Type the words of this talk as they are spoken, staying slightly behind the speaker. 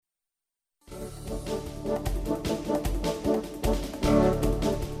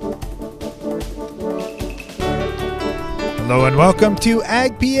Hello and welcome to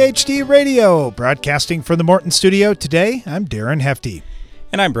Ag PhD Radio, broadcasting from the Morton Studio. Today, I'm Darren Hefty.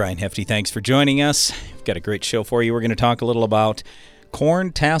 And I'm Brian Hefty. Thanks for joining us. We've got a great show for you. We're going to talk a little about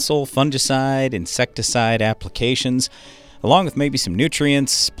corn tassel, fungicide, insecticide applications, along with maybe some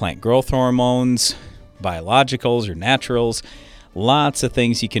nutrients, plant growth hormones, biologicals or naturals. Lots of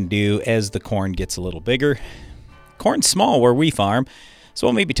things you can do as the corn gets a little bigger. Corn's small where we farm, so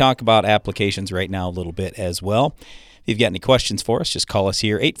we'll maybe talk about applications right now a little bit as well. If you've got any questions for us, just call us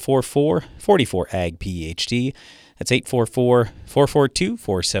here, 844-44-AG-PhD. That's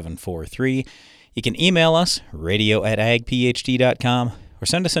 844-442-4743. You can email us, radio@agphd.com, or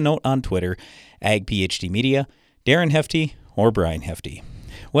send us a note on Twitter, AgPhDmedia, Darren Hefty, or Brian Hefty.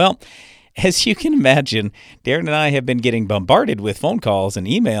 Well, as you can imagine, Darren and I have been getting bombarded with phone calls and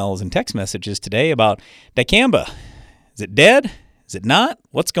emails and text messages today about dicamba. Is it dead? Is it not?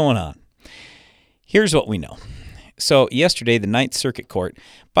 What's going on? Here's what we know. So yesterday, the Ninth Circuit Court,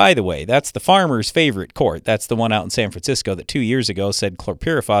 by the way, that's the farmer's favorite court. That's the one out in San Francisco that 2 years ago said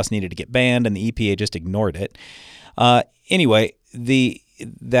chlorpyrifos needed to get banned, and the EPA just ignored it. Anyway,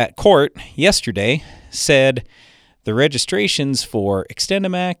 that court yesterday said the registrations for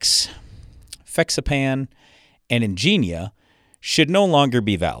XtendiMax, Fexapan, and Ingenia should no longer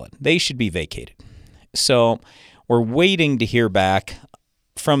be valid. They should be vacated. So we're waiting to hear back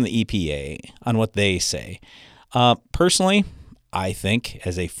from the EPA on what they say. Personally, I think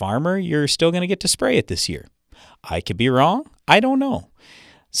as a farmer, you're still going to get to spray it this year. I could be wrong. I don't know.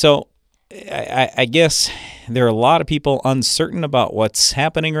 So I guess there are a lot of people uncertain about what's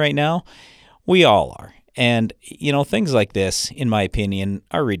happening right now. We all are. And, things like this, in my opinion,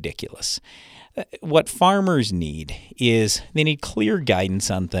 are ridiculous. What farmers need is they need clear guidance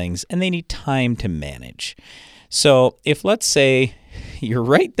on things, and they need time to manage. So if, let's say, you're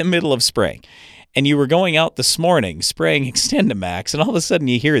right in the middle of spraying, and you were going out this morning spraying XtendiMax, and all of a sudden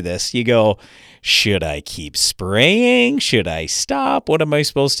you hear this, you go, should I keep spraying? Should I stop? What am I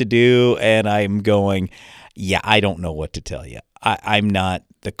supposed to do? And I'm going, I don't know what to tell you. I'm not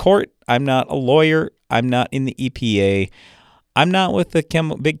the court. I'm not a lawyer. I'm not in the EPA. I'm not with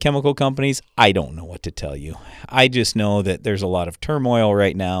the big chemical companies. I don't know what to tell you. I just know that there's a lot of turmoil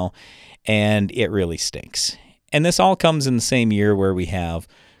right now, and it really stinks. And this all comes in the same year where we have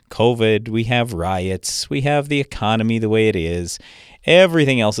COVID, we have riots, we have the economy the way it is.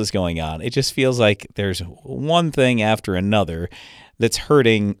 Everything else is going on. It just feels like there's one thing after another that's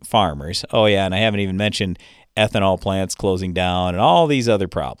hurting farmers. Oh, yeah, and I haven't even mentioned ethanol plants closing down and all these other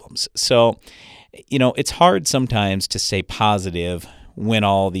problems. So, it's hard sometimes to stay positive when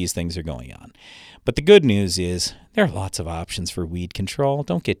all these things are going on. But the good news is there are lots of options for weed control.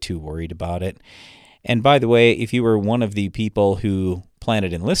 Don't get too worried about it. And by the way, if you were one of the people who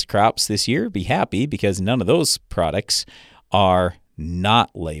planted enlist crops this year, be happy because none of those products are not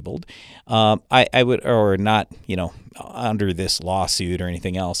labeled. I would, or not, under this lawsuit or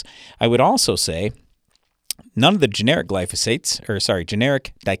anything else. I would also say none of the generic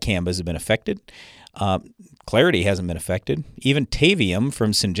generic dicambas have been affected. Clarity hasn't been affected. Even Tavium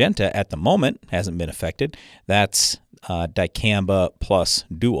from Syngenta at the moment hasn't been affected. That's dicamba plus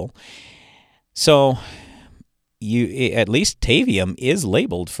dual. So at least Tavium is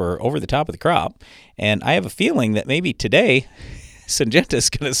labeled for over the top of the crop, and I have a feeling that maybe today Syngenta is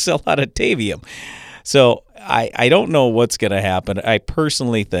going to sell out of Tavium. So I don't know what's going to happen. I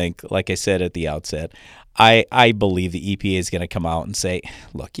personally think, like I said at the outset, I believe the EPA is going to come out and say,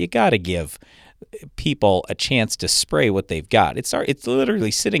 look, you got to give people a chance to spray what they've got. It's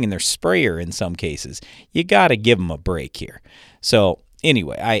literally sitting in their sprayer in some cases. You got to give them a break here. So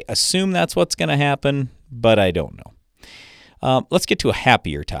anyway, I assume that's what's going to happen, but I don't know. Let's get to a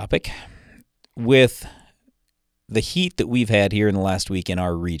happier topic. With the heat that we've had here in the last week in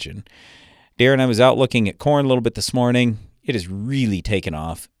our region, Darren, I was out looking at corn a little bit this morning. It has really taken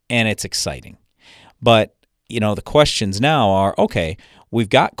off, and it's exciting. But, the questions now are, okay, we've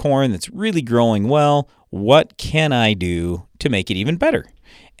got corn that's really growing well. What can I do to make it even better?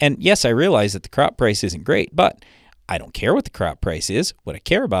 And yes, I realize that the crop price isn't great, but I don't care what the crop price is. What I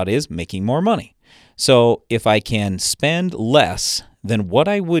care about is making more money. So if I can spend less than what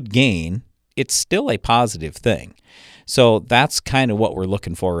I would gain, it's still a positive thing. So that's kind of what we're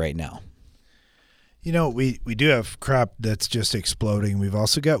looking for right now. We do have crop that's just exploding. We've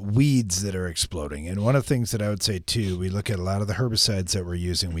also got weeds that are exploding. And one of the things that I would say, too, we look at a lot of the herbicides that we're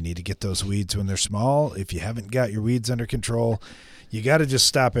using. We need to get those weeds when they're small. If you haven't got your weeds under control, you got to just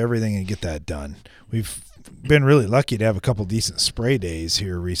stop everything and get that done. We've been really lucky to have a couple decent spray days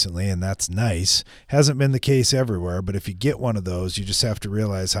here recently, and that's nice. Hasn't been the case everywhere, but if you get one of those, you just have to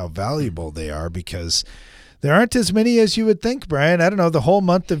realize how valuable they are because There aren't as many as you would think, Brian. I don't know, the whole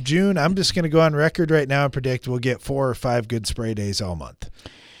month of June, I'm just going to go on record right now and predict we'll get 4 or 5 good spray days all month.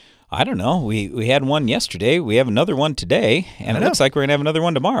 I don't know. We had one yesterday. We have another one today, and it looks like we're going to have another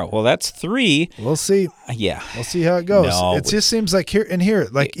one tomorrow. Well, that's 3. We'll see. Yeah. We'll see how it goes. No, it just seems like here,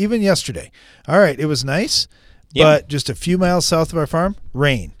 even yesterday. All right, it was nice, but just a few miles south of our farm,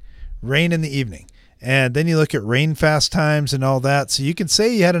 rain in the evening. And then you look at rain fast times and all that. So you can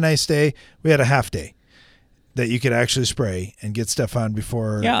say you had a nice day. We had a half day that you could actually spray and get stuff on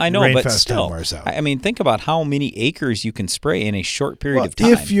before rain fast time wears out. I mean, think about how many acres you can spray in a short period of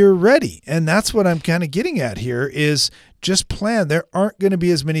time. If you're ready. And that's what I'm kind of getting at here is just plan. There aren't going to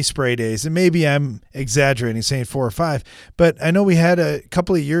be as many spray days. And maybe I'm exaggerating saying 4 or 5. But I know we had a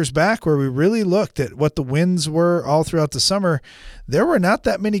couple of years back where we really looked at what the winds were all throughout the summer. There were not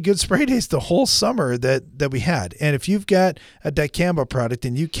that many good spray days the whole summer that we had. And if you've got a dicamba product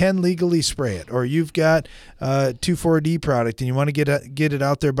and you can legally spray it, or you've got a 2,4-D product and you want to get it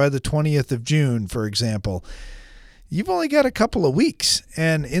out there by the 20th of June, for example, you've only got a couple of weeks.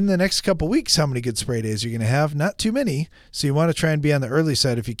 And in the next couple of weeks, how many good spray days you're going to have? Not too many. So you want to try and be on the early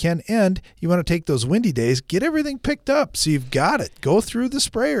side if you can. And you want to take those windy days, get everything picked up so you've got it. Go through the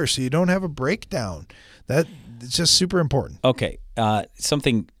sprayer so you don't have a breakdown. It's just super important. Okay.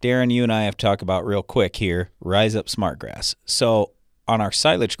 Something, Darren, you and I have to talk about real quick here, Rise Up Smart Grass. So on our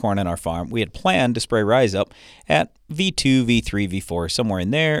silage corn on our farm, we had planned to spray Rise Up at V2, V3, V4, somewhere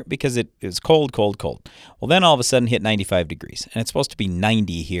in there because it was cold. Well, then all of a sudden hit 95 degrees, and it's supposed to be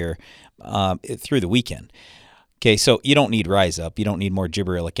 90 here through the weekend. Okay, so you don't need Rise Up. You don't need more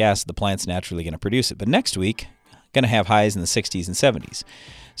gibberellic acid. The plant's naturally going to produce it. But next week, going to have highs in the 60s and 70s.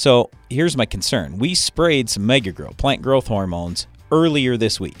 So here's my concern. We sprayed some Mega Grow, plant growth hormones, earlier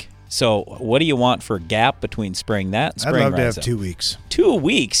this week. So what do you want for a gap between spraying that and spraying I'd love to Rise have Up? 2 weeks. 2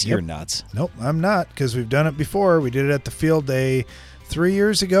 weeks? Yep. You're nuts. Nope, I'm not, because we've done it before. We did it at the field day 3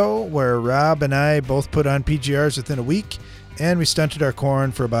 years ago where Rob and I both put on PGRs within a week, and we stunted our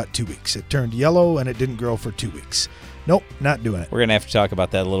corn for about 2 weeks. It turned yellow, and it didn't grow for 2 weeks. Nope, not doing it. We're going to have to talk about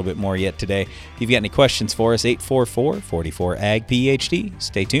that a little bit more yet today. If you've got any questions for us, 844-44-AG-PHD.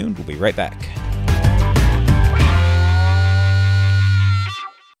 Stay tuned. We'll be right back.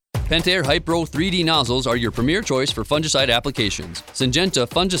 Pentair Hypro 3D nozzles are your premier choice for fungicide applications. Syngenta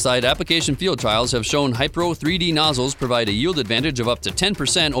fungicide application field trials have shown Hypro 3D nozzles provide a yield advantage of up to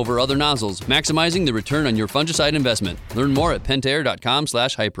 10% over other nozzles, maximizing the return on your fungicide investment. Learn more at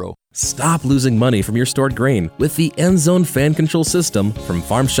pentair.com/hypro. Stop losing money from your stored grain with the EndZone fan control system from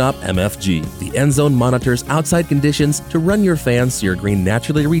Farm Shop MFG. The EndZone monitors outside conditions to run your fans so your grain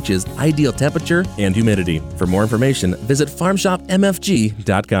naturally reaches ideal temperature and humidity. For more information, visit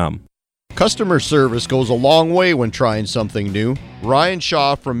farmshopmfg.com. Customer service goes a long way when trying something new. Ryan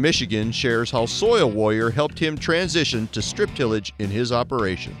Shaw from Michigan shares how Soil Warrior helped him transition to strip tillage in his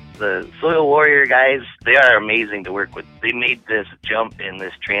operation. The Soil Warrior guys, they are amazing to work with. They made this jump in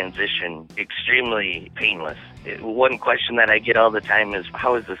this transition extremely painless. One question that I get all the time is,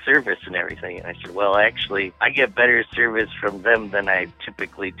 how is the service and everything? And I said, well, actually, I get better service from them than I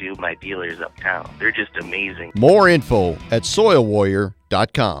typically do my dealers uptown. They're just amazing. More info at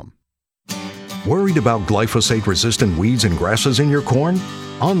soilwarrior.com. Worried about glyphosate-resistant weeds and grasses in your corn?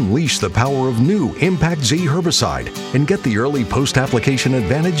 Unleash the power of new Impact Z herbicide and get the early post-application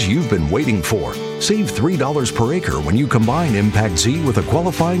advantage you've been waiting for. Save $3 per acre when you combine Impact Z with a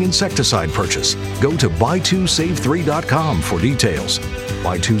qualifying insecticide purchase. Go to buy2save3.com for details.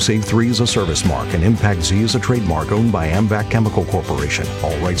 Buy 2 Save 3 is a service mark and Impact Z is a trademark owned by Amvac Chemical Corporation.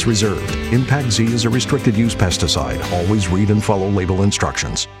 All rights reserved. Impact Z is a restricted use pesticide. Always read and follow label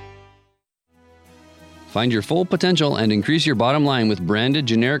instructions. Find your full potential and increase your bottom line with branded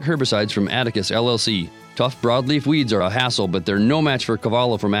generic herbicides from Atticus LLC. Tough broadleaf weeds are a hassle, but they're no match for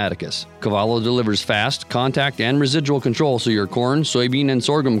Cavallo from Atticus. Cavallo delivers fast, contact, and residual control so your corn, soybean, and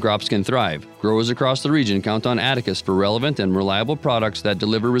sorghum crops can thrive. Growers across the region count on Atticus for relevant and reliable products that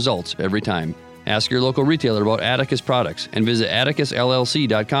deliver results every time. Ask your local retailer about Atticus products and visit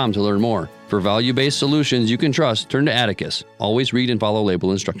atticusllc.com to learn more. For value-based solutions you can trust, turn to Atticus. Always read and follow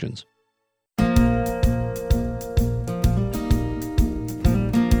label instructions.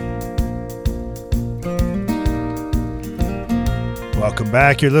 Welcome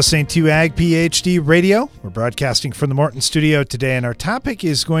back. You're listening to Ag PhD Radio. We're broadcasting from the Morton studio today, and our topic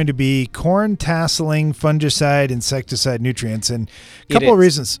is going to be corn tasseling, fungicide, insecticide, nutrients, and a couple of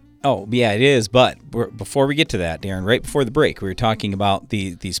reasons. Oh, yeah, it is. But before we get to that, Darren, right before the break, we were talking about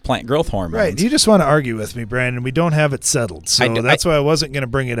these plant growth hormones. Right. You just want to argue with me, Brandon. We don't have it settled. So that's why I wasn't going to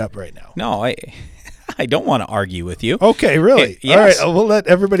bring it up right now. No, I don't want to argue with you. Okay, really? Yes. All right, we'll let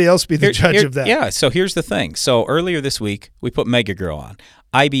everybody else be the judge of that. Yeah, so here's the thing. So earlier this week, we put Mega Grow on,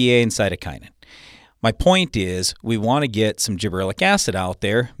 IBA and cytokinin. My point is we want to get some gibberellic acid out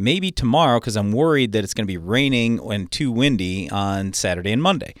there, maybe tomorrow, because I'm worried that it's going to be raining and too windy on Saturday and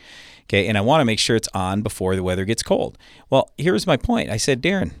Monday. Okay, and I want to make sure it's on before the weather gets cold. Well, here's my point. I said,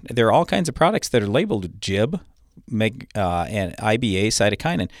 Darren, there are all kinds of products that are labeled Gib, and IBA,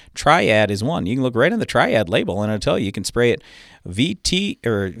 cytokinin. Triad is one. You can look right on the Triad label, and it'll tell you you can spray it VT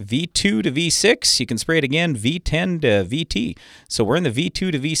or V2 to V6. You can spray it again V10 to VT. So we're in the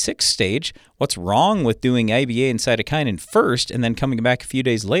V2 to V6 stage. What's wrong with doing IBA and cytokinin first and then coming back a few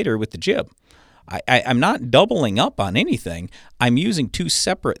days later with the Gib? I'm not doubling up on anything. I'm using two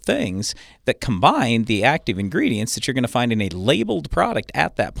separate things that combine the active ingredients that you're going to find in a labeled product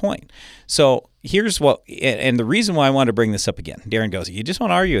at that point. So here's what, and the reason why I want to bring this up again. Darren goes, you just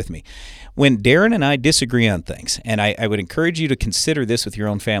want to argue with me. When Darren and I disagree on things, and I would encourage you to consider this with your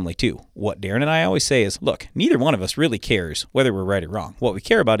own family too. What Darren and I always say is, look, neither one of us really cares whether we're right or wrong. What we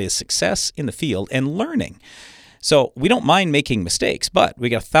care about is success in the field and learning. So we don't mind making mistakes, but we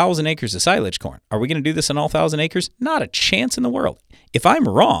got 1,000 acres of silage corn. Are we going to do this on all 1,000 acres? Not a chance in the world. If I'm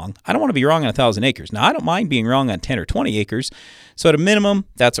wrong, I don't want to be wrong on 1,000 acres. Now, I don't mind being wrong on 10 or 20 acres. So at a minimum,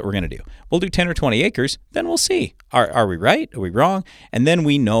 that's what we're going to do. We'll do 10 or 20 acres, then we'll see. Are we right? Are we wrong? And then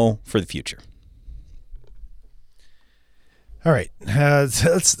we know for the future. All right,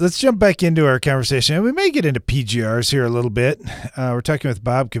 let's jump back into our conversation. And we may get into PGRs here a little bit. We're talking with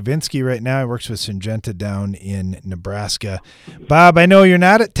Bob Kavinsky right now. He works with Syngenta down in Nebraska. Bob, I know you're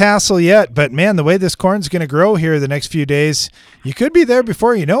not at Tassel yet, but man, the way this corn's going to grow here the next few days, you could be there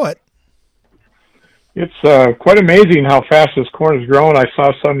before you know it. It's quite amazing how fast this corn is growing. I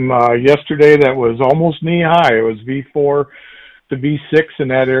saw some yesterday that was almost knee high. It was V4 to V6 in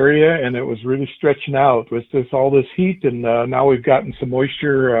that area, and it was really stretching out with all this heat. And now we've gotten some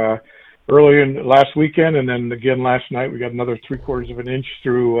moisture early in last weekend, and then again last night we got another 3/4 of an inch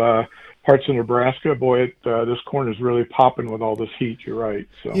through parts of Nebraska. Boy, this corn is really popping with all this heat. You're right.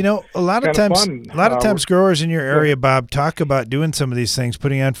 So you know, a lot of times growers in your area, Bob, talk about doing some of these things,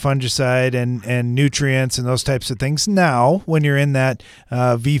 putting on fungicide and nutrients and those types of things now when you're in that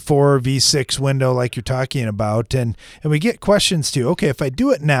V4, V6 window like you're talking about. And we get questions too. Okay, if I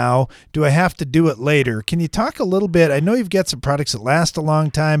do it now, do I have to do it later? Can you talk a little bit? I know you've got some products that last a long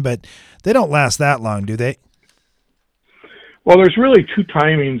time, but they don't last that long, do they? Well, there's really two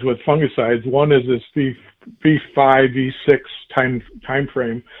timings with fungicides. One is this V5, V6 time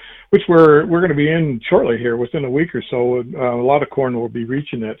frame, which we're going to be in shortly here within a week or so. A lot of corn will be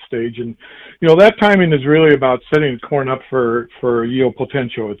reaching that stage, and that timing is really about setting the corn up for yield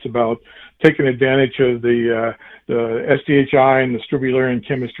potential. It's about taking advantage of the SDHI and the strobilurian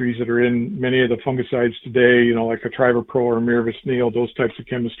chemistries that are in many of the fungicides today. Like a Trivapro or Miravis-Neal, those types of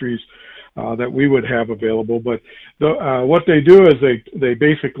chemistries. That we would have available, but what they do is they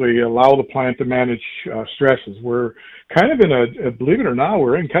basically allow the plant to manage stresses. We're kind of in believe it or not,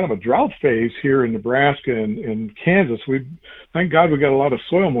 we're in kind of a drought phase here in Nebraska and Kansas. Thank God we got a lot of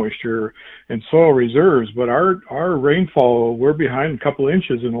soil moisture and soil reserves, but our rainfall, we're behind a couple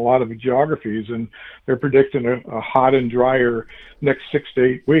inches in a lot of geographies, and they're predicting a hot and drier next 6 to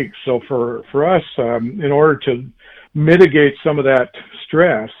 8 weeks. So for us, in order to mitigate some of that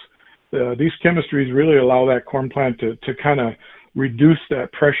stress, these chemistries really allow that corn plant to kind of reduce that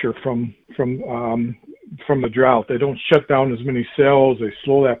pressure from the drought. They don't shut down as many cells. They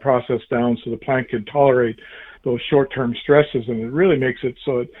slow that process down so the plant can tolerate those short-term stresses, and it really makes it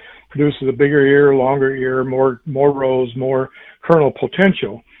so it produces a bigger ear, longer ear, more rows, more kernel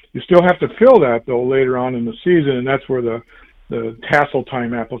potential. You still have to fill that though later on in the season, and that's where the tassel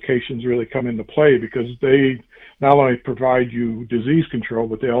time applications really come into play, because they not only provide you disease control,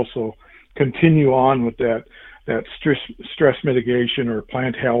 but they also continue on with that stress mitigation or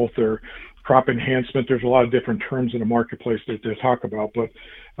plant health or crop enhancement. There's a lot of different terms in the marketplace that they talk about, but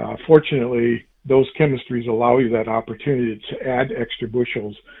fortunately, those chemistries allow you that opportunity to add extra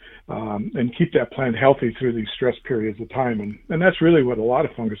bushels and keep that plant healthy through these stress periods of time. And that's really what a lot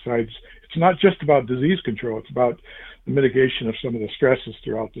of fungicides, it's not just about disease control, it's about the mitigation of some of the stresses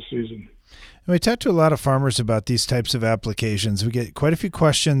throughout the season. We talk to a lot of farmers about these types of applications. We get quite a few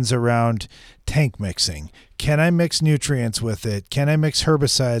questions around tank mixing. Can I mix nutrients with it? Can I mix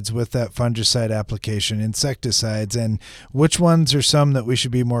herbicides with that fungicide application, insecticides, and which ones are some that we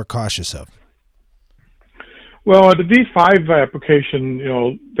should be more cautious of? Well, the V5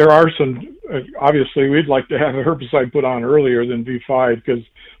 application, there are some obviously we'd like to have a herbicide put on earlier than V5, because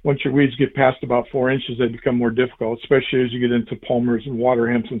once your weeds get past about 4 inches, they become more difficult, especially as you get into palmers and water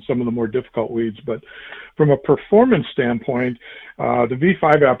hemps and some of the more difficult weeds. But from a performance standpoint, the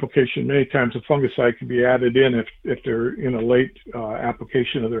V5 application, many times a fungicide can be added in if they're in a late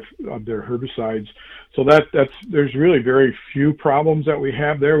application of their herbicides. So there's really very few problems that we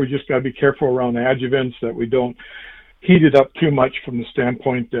have there. We just got to be careful around adjuvants, that we don't heat it up too much from the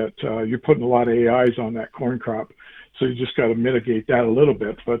standpoint that you're putting a lot of AIs on that corn crop. So you just got to mitigate that a little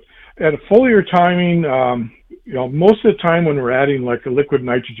bit. But at a foliar timing, most of the time when we're adding like a liquid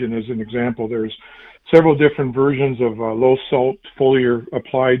nitrogen as an example, there's several different versions of low salt foliar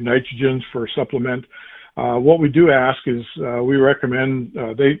applied nitrogens for supplement. What we do ask is we recommend,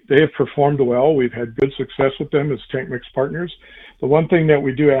 they have performed well. We've had good success with them as tank mix partners. The one thing that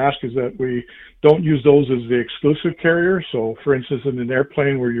we do ask is that we don't use those as the exclusive carrier. So for instance, in an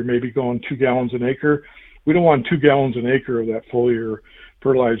airplane where you're maybe going 2 gallons an acre, we don't want 2 gallons an acre of that foliar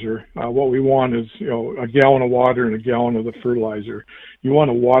fertilizer. What we want is, a gallon of water and a gallon of the fertilizer. You want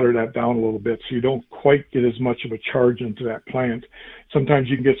to water that down a little bit so you don't quite get as much of a charge into that plant. Sometimes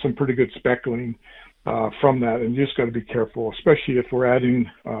you can get some pretty good speckling from that, and you just got to be careful, especially if we're adding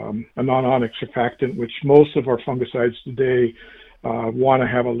a non-onyx surfactant, which most of our fungicides today want to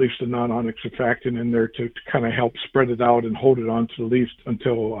have at least a non-onyx surfactant in there to kind of help spread it out and hold it onto the leaf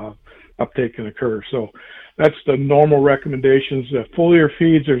until uptake can occur. So that's the normal recommendations. Foliar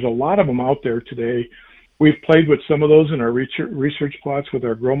feeds, there's a lot of them out there today. We've played with some of those in our research plots with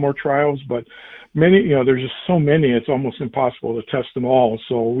our Growmore trials, but many, there's just so many, it's almost impossible to test them all.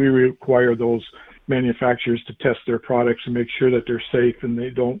 So we require those manufacturers to test their products and make sure that they're safe and they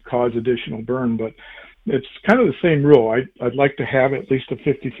don't cause additional burn. But it's kind of the same rule. I'd like to have at least a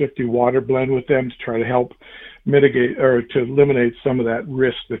 50-50 water blend with them to try to help mitigate or to eliminate some of that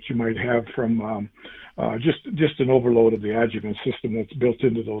risk that you might have from just an overload of the adjuvant system that's built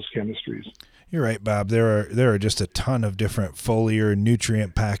into those chemistries. You're right, Bob. There are just a ton of different foliar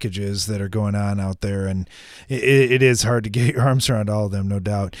nutrient packages that are going on out there, and it is hard to get your arms around all of them, no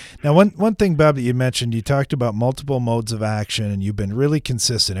doubt. Now, one thing, Bob, that you mentioned, you talked about multiple modes of action, and you've been really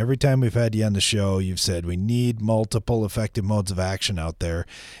consistent. Every time we've had you on the show, you've said we need multiple effective modes of action out there.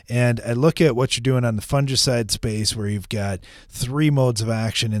 And I look at what you're doing on the fungicide space, where you've got 3 modes of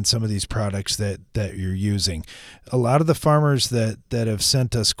action in some of these products that you're using. A lot of the farmers that have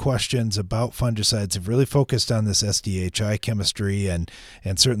sent us questions about fungicides have really focused on this SDHI chemistry, and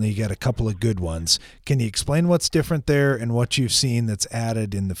certainly you got a couple of good ones. Can you explain what's different there and what you've seen that's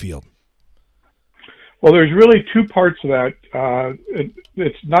added in the field? Well, there's really 2 parts of that.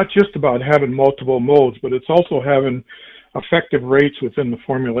 It's not just about having multiple modes, but it's also having effective rates within the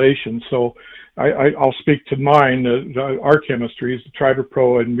formulation. So I'll speak to mine, our chemistries, the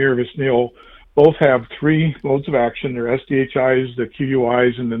Trivapro and Miravis Neal, both have 3 modes of action. They're SDHIs, the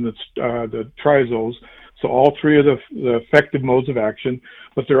QUIs, and then the triazoles. So all 3 of the effective modes of action,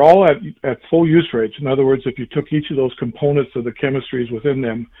 but they're all at full use rates. In other words, if you took each of those components of the chemistries within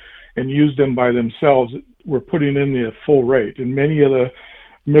them and used them by themselves, we're putting in the full rate. And many of the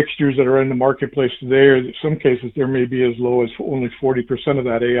mixtures that are in the marketplace today, in some cases, there may be as low as only 40% of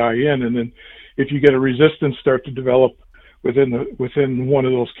that AI in. And then if you get a resistance start to develop within one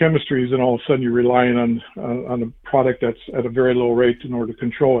of those chemistries, and all of a sudden you're relying on a product that's at a very low rate in order to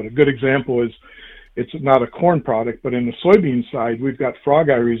control it. A good example is, it's not a corn product, but in the soybean side, we've got frog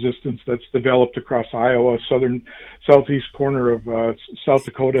eye resistance that's developed across Iowa, southeast corner of South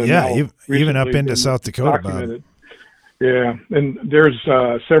Dakota. Yeah, even up into South Dakota, documented. Bob. Yeah, and there's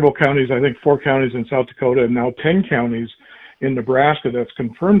several counties, I think 4 counties in South Dakota, and now 10 counties in Nebraska that's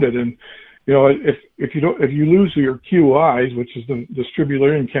confirmed it. And if you lose your QIs, which is the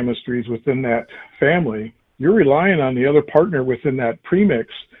distribution chemistries within that family, you're relying on the other partner within that premix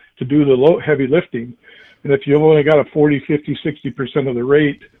to do the heavy lifting. And if you've only got a 40, 50, 60% of the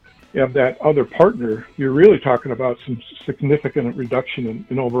rate of that other partner, you're really talking about some significant reduction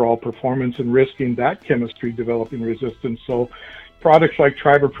in overall performance and risking that chemistry developing resistance. So products like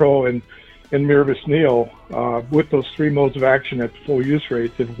Trivapro and Miravis Neal, with those 3 modes of action at full use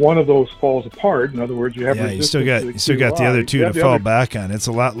rates, if one of those falls apart, in other words, you have you still got the other 2 to fall back on. It's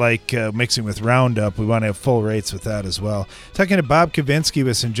a lot like mixing with Roundup. We want to have full rates with that as well. Talking to Bob Kavinsky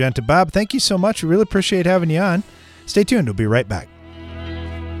with Syngenta. Bob, thank you so much. We really appreciate having you on. Stay tuned. We'll be right back.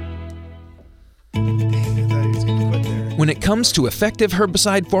 When it comes to effective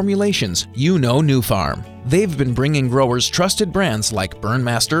herbicide formulations, you know New Farm. They've been bringing growers trusted brands like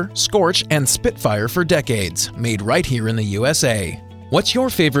Burnmaster, Scorch, and Spitfire for decades, made right here in the USA. What's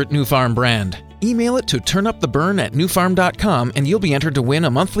your favorite New Farm brand? Email it to turnuptheburn@newfarm.com and you'll be entered to win a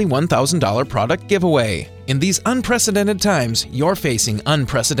monthly $1,000 product giveaway. In these unprecedented times, you're facing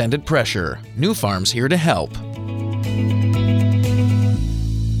unprecedented pressure. New Farm's here to help.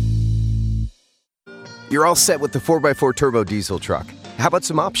 You're all set with the 4x4 turbo diesel truck. How about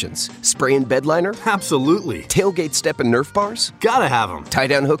some options? Spray and bed liner? Absolutely. Tailgate step and Nerf bars? Gotta have them.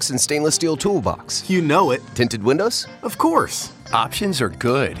 Tie-down hooks and stainless steel toolbox? You know it. Tinted windows? Of course. Options are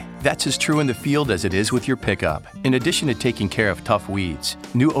good. That's as true in the field as it is with your pickup. In addition to taking care of tough weeds,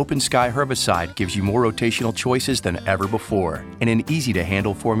 new Open Sky herbicide gives you more rotational choices than ever before and an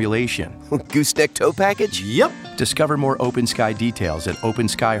easy-to-handle formulation. Gooseneck tow package? Yep. Discover more Open Sky details at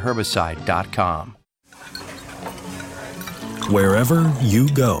openskyherbicide.com. Wherever you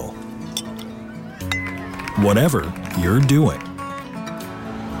go, whatever you're doing,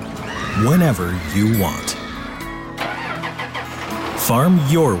 whenever you want. Farm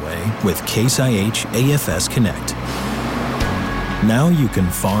your way with Case IH AFS Connect. Now you can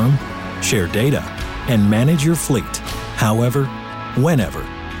farm, share data, and manage your fleet however, whenever,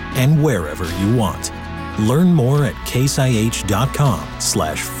 and wherever you want. Learn more at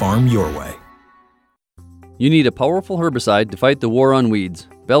caseih.com/farmyourway. You need a powerful herbicide to fight the war on weeds.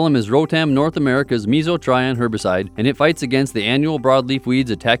 Bellum is Rotam North America's mesotrione herbicide, and it fights against the annual broadleaf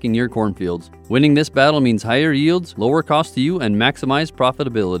weeds attacking your cornfields. Winning this battle means higher yields, lower cost to you, and maximized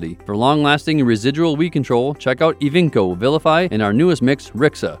profitability. For long-lasting and residual weed control, check out Evinco, Vilify, and our newest mix,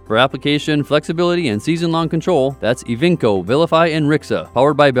 Rixa. For application, flexibility, and season-long control, that's Evinco, Vilify, and Rixa,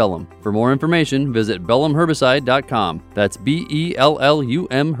 powered by Bellum. For more information, visit bellumherbicide.com. That's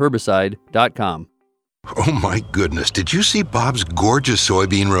BELLUM herbicide.com. Oh my goodness, did you see Bob's gorgeous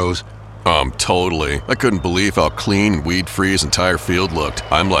soybean rows? Totally. I couldn't believe how clean, weed-free his entire field looked.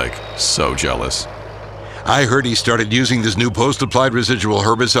 I'm like, so jealous. I heard he started using this new post-applied residual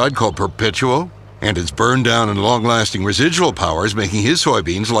herbicide called Perpetuo, and its burn down and long-lasting residual power is making his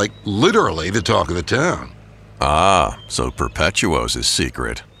soybeans like literally the talk of the town. Ah, so Perpetuo's his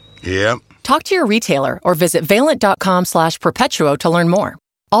secret. Yep. Talk to your retailer or visit valent.com/perpetuo to learn more.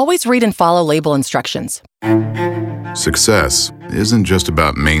 Always read and follow label instructions. Success isn't just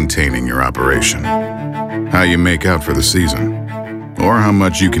about maintaining your operation, how you make out for the season, or how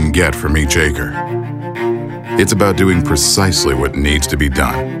much you can get from each acre. It's about doing precisely what needs to be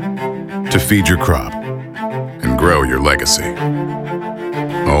done to feed your crop and grow your legacy,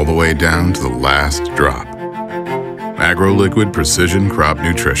 all the way down to the last drop. AgroLiquid Precision Crop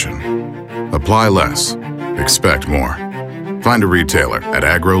Nutrition. Apply less, expect more. Find a retailer at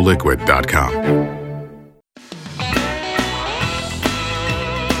agroliquid.com.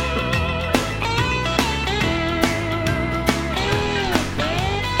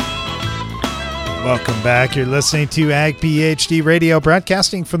 Welcome back. You're listening to Ag PhD Radio,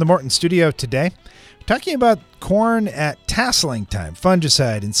 broadcasting from the Morton studio today. We're talking about corn at tasseling time,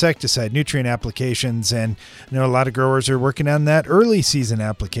 fungicide, insecticide, nutrient applications, and I know a lot of growers are working on that early season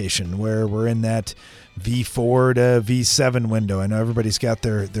application where we're in that V4 to V7 window. I know everybody's got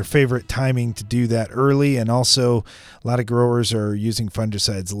their favorite timing to do that early, and also a lot of growers are using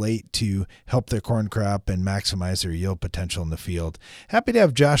fungicides late to help their corn crop and maximize their yield potential in the field. Happy to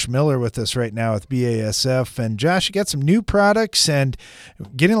have Josh Miller with us right now with BASF. And Josh, you got some new products and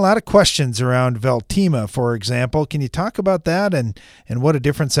getting a lot of questions around Veltima, for example. Can you talk about that and what a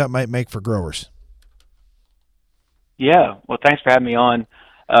difference that might make for growers? Yeah, well, thanks for having me on.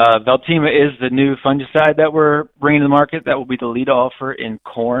 Veltima is the new fungicide that we're bringing to the market that will be the lead offer in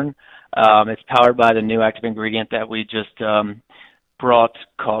corn. It's powered by the new active ingredient that we just brought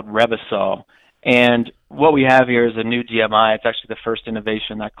called Revysol. And what we have here is a new DMI. It's actually the first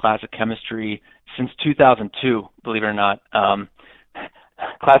innovation in that class of chemistry since 2002, believe it or not.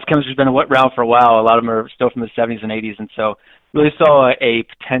 Class of chemistry has been around for a while. A lot of them are still from the 70s and 80s, and so really saw a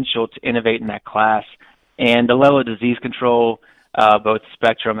potential to innovate in that class. And the level of disease control, both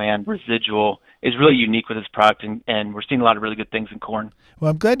spectrum and residual, is really unique with this product, and we're seeing a lot of really good things in corn.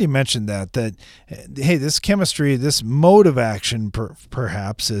 Well, I'm glad you mentioned that, hey, this chemistry, this mode of action,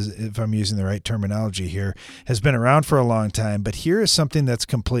 perhaps, if I'm using the right terminology here, has been around for a long time, but here is something that's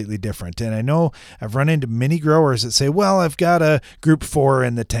completely different. And I know I've run into many growers that say, well, I've got a group 4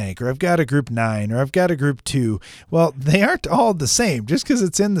 in the tank, or I've got a group 9, or I've got a group 2. Well, they aren't all the same just because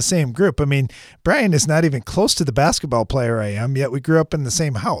it's in the same group. I mean, Brian is not even close to the basketball player I am, yet we grew up in the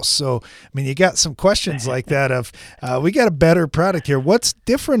same house. So, I mean, you got some questions like that of, we got a better product here. What's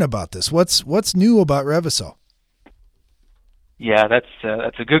different about this? What's new about Revysol? Yeah, that's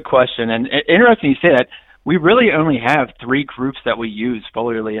a good question, and interesting you say that. We really only have 3 groups that we use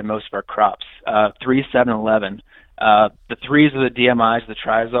foliarly in most of our crops: 3, 7, 11. The 3s are the DMIs, the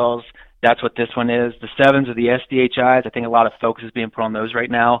triazoles, That's what this one is. The 7s are the SDHIs. I think a lot of focus is being put on those right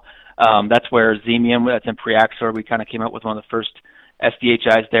now. That's where Xemium, that's in Preaxor, we kind of came up with one of the first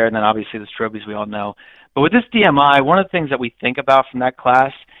SDHIs there, and then obviously the Strobies we all know. But with this DMI, one of the things that we think about from that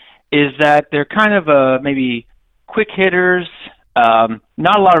class is that they're kind of maybe quick hitters,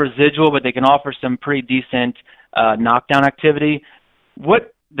 not a lot of residual, but they can offer some pretty decent knockdown activity.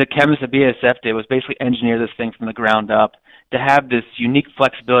 What the chemists at BASF did was basically engineer this thing from the ground up to have this unique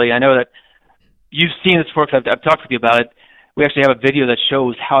flexibility. I know that you've seen this before because I've talked with you about it. We actually have a video that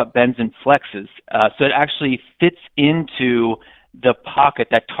shows how it bends and flexes. So it actually fits into the pocket,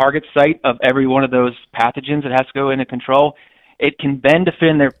 that target site of every one of those pathogens that has to go into control. It can bend to fit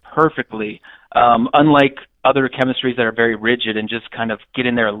in there perfectly, unlike other chemistries that are very rigid and just kind of get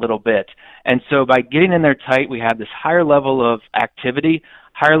in there a little bit. And so by getting in there tight, we have this higher level of activity,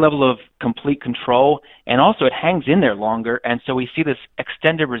 higher level of complete control, and also it hangs in there longer. And so we see this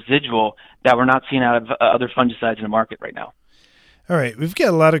extended residual that we're not seeing out of other fungicides in the market right now. All right, we've got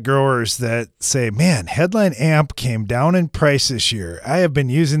a lot of growers that say, man, Headline Amp came down in price this year. I have been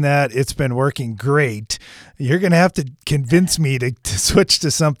using that. It's been working great. You're going to have to convince me to switch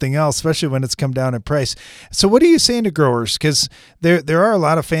to something else, especially when it's come down in price. So what are you saying to growers? Because there are a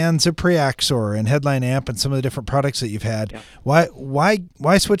lot of fans of Preaxor and Headline Amp and some of the different products that you've had. Yeah.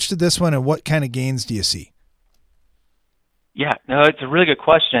 Why switch to this one, and what kind of gains do you see? Yeah, no, it's a really good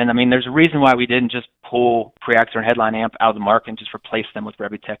question. I mean, there's a reason why we didn't just pull Preaxor and Headline Amp out of the market and just replace them with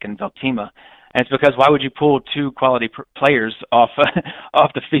Rebutech and Veltima. And it's because why would you pull two quality players off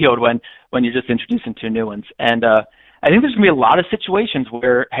the field when you're just introducing two new ones? And I think there's going to be a lot of situations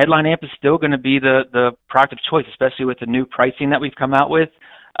where Headline Amp is still going to be the product of choice, especially with the new pricing that we've come out with.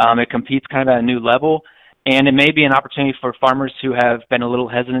 It competes kind of at a new level. And it may be an opportunity for farmers who have been a little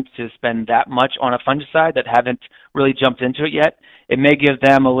hesitant to spend that much on a fungicide that haven't really jumped into it yet. It may give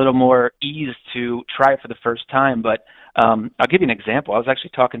them a little more ease to try it for the first time. But I'll give you an example. I was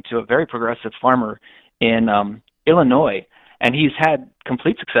actually talking to a very progressive farmer in Illinois, and he's had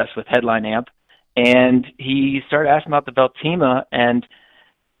complete success with Headline Amp. And he started asking about the Veltima, and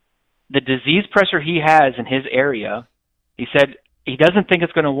the disease pressure he has in his area, he said, he doesn't think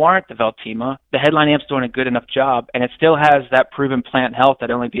it's going to warrant the Veltima. The Headline Amp's doing a good enough job, and it still has that proven plant health that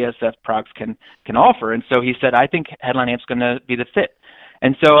only BASF products can offer. And so he said, I think Headline Amp's going to be the fit.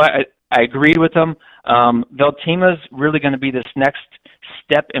 And so I agreed with him. Veltima's really going to be this next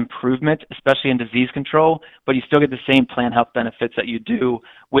step improvement, especially in disease control, but you still get the same plant health benefits that you do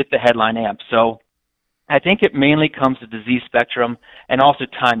with the Headline Amp. So I think it mainly comes to disease spectrum and also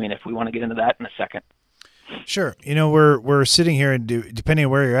timing, if we want to get into that in a second. Sure. You know, we're sitting here, and depending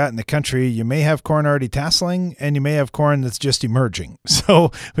on where you're at in the country, you may have corn already tasseling, and you may have corn that's just emerging.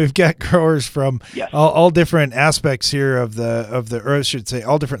 So we've got growers from all different aspects here of the, or I should say,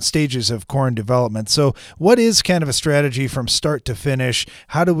 all different stages of corn development. So what is kind of a strategy from start to finish?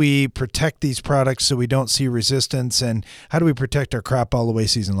 How do we protect these products so we don't see resistance, and how do we protect our crop all the way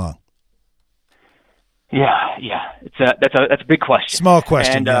season long? Yeah, that's a big question. Small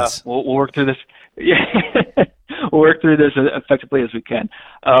question, and yes. We'll work through this. Yeah, we'll work through this as effectively as we can.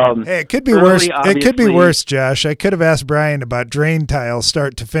 Hey, it could be worse. It could be worse, Josh. I could have asked Brian about drain tiles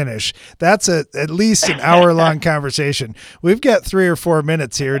start to finish. That's at least an hour-long conversation. We've got 3 or 4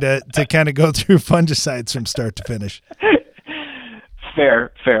 minutes here to kind of go through fungicides from start to finish.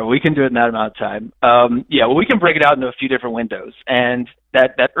 Fair. We can do it in that amount of time. We can break it out into a few different windows. And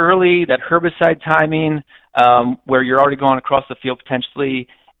that early, that herbicide timing, where you're already going across the field potentially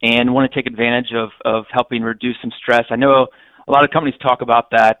and want to take advantage of helping reduce some stress. I know a lot of companies talk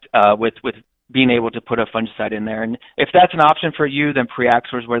about that with being able to put a fungicide in there. And if that's an option for you, then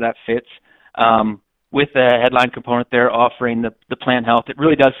Preaxor is where that fits. With the Headline component there offering the plant health, it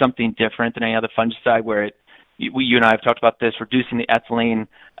really does something different than any other fungicide where you and I have talked about this, reducing the ethylene,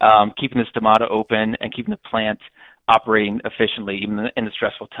 keeping the stomata open, and keeping the plant operating efficiently even in the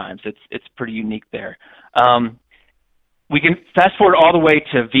stressful times. It's pretty unique there. We can fast forward all the way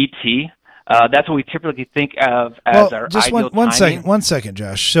to VT. That's what we typically think of as our just ideal timing. One second,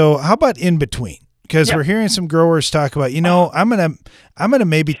 Josh. So how about in between? Because we're hearing some growers talk about, I'm gonna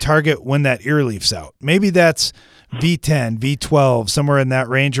maybe target when that ear leaf's out. Maybe that's V10, V12, somewhere in that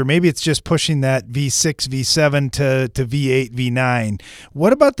range, or maybe it's just pushing that V6, V7 to V8, V9.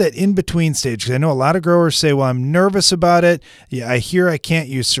 What about that in-between stage? Because I know a lot of growers say, well, I'm nervous about it. Yeah, I hear I can't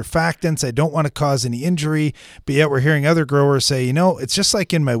use surfactants. I don't want to cause any injury. But yet we're hearing other growers say, it's just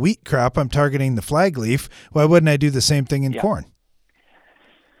like in my wheat crop, I'm targeting the flag leaf. Why wouldn't I do the same thing in corn?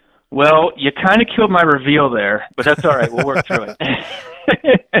 Well, you kind of killed my reveal there, but that's all right. We'll work through it.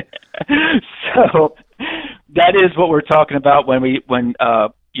 So that is what we're talking about when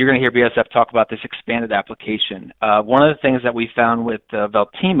you're going to hear BASF talk about this expanded application. One of the things that we found with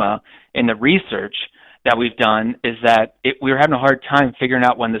Veltima in the research that we've done is that we were having a hard time figuring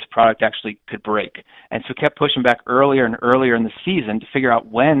out when this product actually could break. And so we kept pushing back earlier and earlier in the season to figure out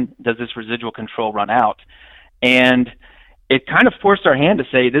when does this residual control run out. And it kind of forced our hand to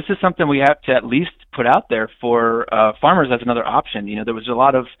say, this is something we have to at least put out there for farmers as another option. There was a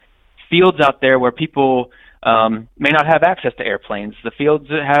lot of fields out there where people may not have access to airplanes. The fields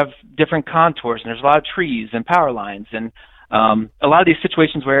have different contours, and there's a lot of trees and power lines. And a lot of these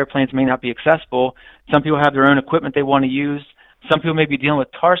situations where airplanes may not be accessible, some people have their own equipment they want to use. Some people may be dealing with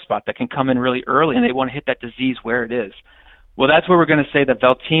tar spot that can come in really early, and they want to hit that disease where it is. Well, that's where we're going to say that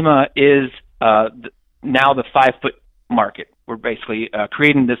Veltima is now the 5-foot market. We're basically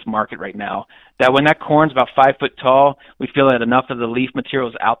creating this market right now, that when that corn's about 5 foot tall, we feel that enough of the leaf material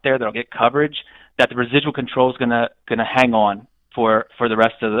is out there that'll get coverage, that the residual control is gonna hang on for the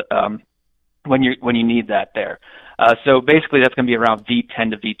rest of the when you need that there. So basically, that's going to be around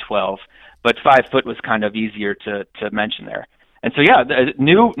V10 to V12, but 5 foot was kind of easier to mention there. And so yeah,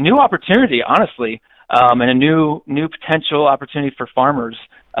 new opportunity, honestly, and a new potential opportunity for farmers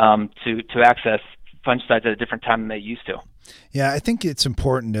to access fungicides at a different time than they used to. Yeah, I think it's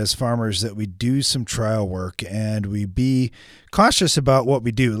important as farmers that we do some trial work and we be cautious about what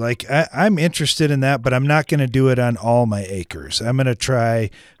we do. Like I'm interested in that, but I'm not going to do it on all my acres. I'm going to try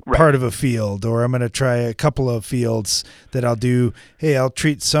part of a field, or I'm going to try a couple of fields that I'll do. Hey, I'll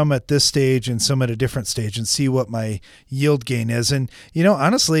treat some at this stage and some at a different stage and see what my yield gain is. And,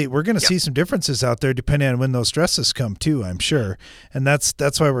 honestly, we're going to see some differences out there depending on when those stresses come too, I'm sure. And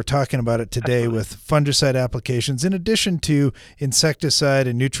that's why we're talking about it today with fungicide applications, in addition to insecticide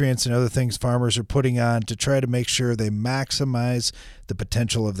and nutrients and other things farmers are putting on to try to make sure they maximize the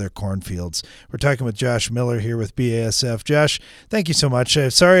potential of their cornfields. We're talking with Josh Miller here with BASF. Josh, thank you so much.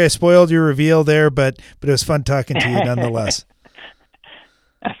 Sorry I spoiled your reveal there, but it was fun talking to you nonetheless.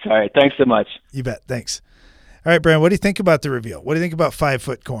 That's all right. Thanks so much. You bet. Thanks. All right, Brian, what do you think about the reveal? What do you think about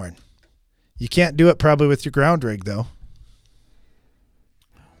 5-foot corn? You can't do it probably with your ground rig, though.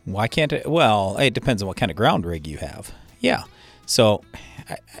 Why can't it? Well, it depends on what kind of ground rig you have. Yeah. So,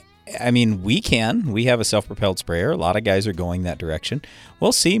 I mean, we have a self-propelled sprayer. A lot of guys are going that direction.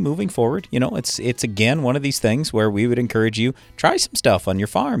 We'll see moving forward. It's again one of these things where we would encourage you, try some stuff on your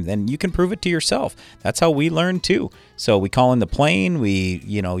farm. Then you can prove it to yourself. That's how we learn too. So we call in the plane. We,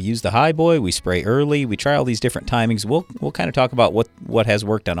 use the high boy. We spray early. We try all these different timings. We'll kind of talk about what has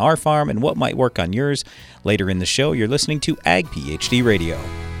worked on our farm and what might work on yours later in the show. You're listening to Ag PhD Radio.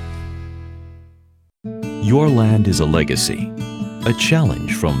 Your land is a legacy, a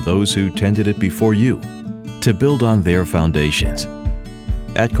challenge from those who tended it before you, to build on their foundations.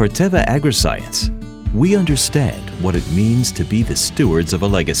 At Corteva Agriscience, we understand what it means to be the stewards of a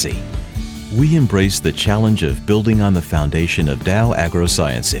legacy. We embrace the challenge of building on the foundation of Dow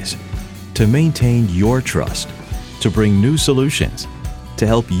AgroSciences to maintain your trust, to bring new solutions, to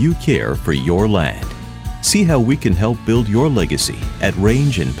help you care for your land. See how we can help build your legacy at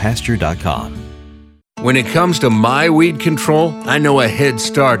rangeandpasture.com. When it comes to my weed control, I know a head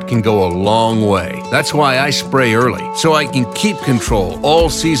start can go a long way. That's why I spray early, so I can keep control all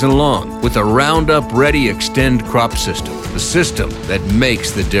season long with the Roundup Ready Extend crop system, the system that makes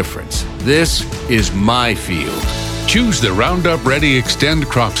the difference. This is my field. Choose the Roundup Ready Extend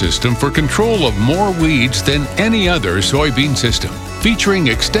crop system for control of more weeds than any other soybean system. Featuring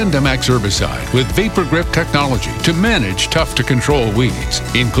XtendiMax herbicide with Vapor Grip technology to manage tough-to-control weeds,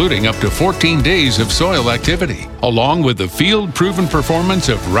 including up to 14 days of soil activity, along with the field-proven performance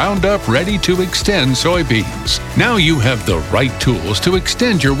of Roundup Ready to Extend soybeans. Now you have the right tools to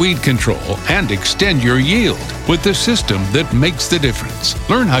extend your weed control and extend your yield with the system that makes the difference.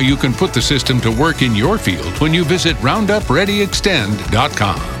 Learn how you can put the system to work in your field when you visit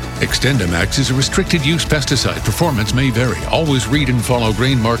RoundupReadyExtend.com. XtendiMax is a restricted-use pesticide. Performance may vary. Always read and follow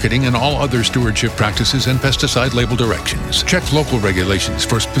grain marketing and all other stewardship practices and pesticide label directions. Check local regulations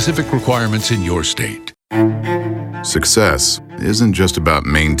for specific requirements in your state. Success isn't just about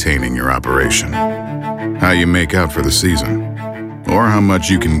maintaining your operation, how you make out for the season, or how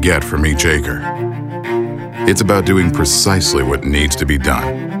much you can get from each acre. It's about doing precisely what needs to be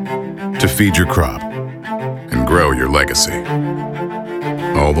done to feed your crop and grow your legacy.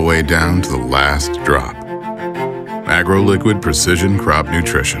 All the way down to the last drop. AgroLiquid Precision Crop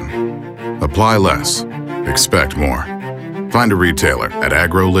Nutrition. Apply less. Expect more. Find a retailer at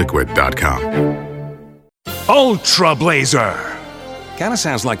agroliquid.com. Ultra Blazer! Kinda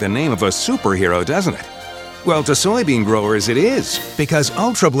sounds like the name of a superhero, doesn't it? Well, to soybean growers it is, because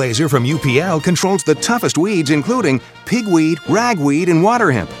Ultra Blazer from UPL controls the toughest weeds, including pigweed, ragweed, and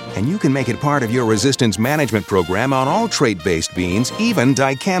water hemp. And you can make it part of your resistance management program on all trait-based beans, even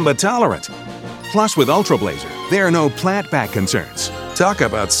dicamba tolerant. Plus, with Ultra Blazer, there are no plant-back concerns. Talk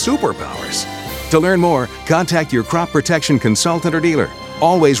about superpowers. To learn more, contact your crop protection consultant or dealer.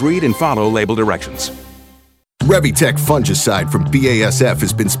 Always read and follow label directions. Revitec Fungicide from BASF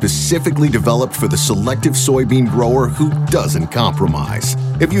has been specifically developed for the selective soybean grower who doesn't compromise.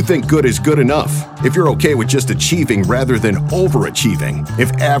 If you think good is good enough, if you're okay with just achieving rather than overachieving,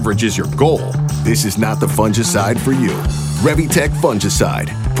 if average is your goal, this is not the fungicide for you. Revitec Fungicide.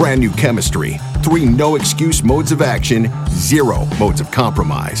 Brand new chemistry. 3 no-excuse modes of action. 0 modes of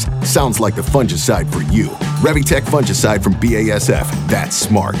compromise. Sounds like the fungicide for you. Revitec Fungicide from BASF. That's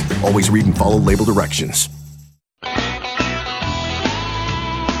smart. Always read and follow label directions.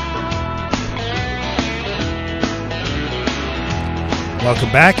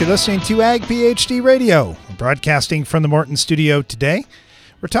 Welcome back. You're listening to Ag PhD Radio. We're broadcasting from the Morton studio today.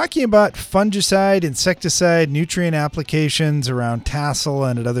 We're talking about fungicide, insecticide, nutrient applications around tassel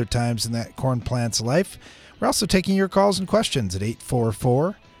and at other times in that corn plant's life. We're also taking your calls and questions at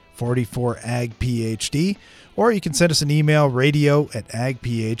 844-44-AG-PHD, or you can send us an email,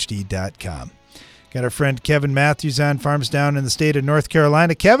 radio@agphd.com. Got our friend Kevin Matthews on, farms down in the state of North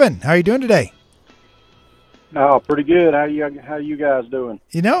Carolina. Kevin, how are you doing today? Oh, pretty good. How you guys doing?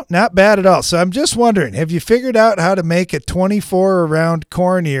 You know, not bad at all. So I'm just wondering, have you figured out how to make a 24 around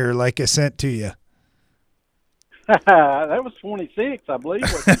corn ear like I sent to you? That was 26, I believe.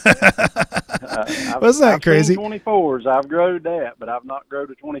 Wasn't that crazy? 24s. I've growed that, but I've not grown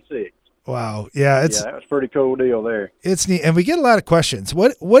to 26. Wow. Yeah, that was a pretty cool deal there. It's neat. And we get a lot of questions.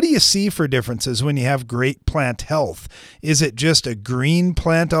 What do you see for differences when you have great plant health? Is it just a green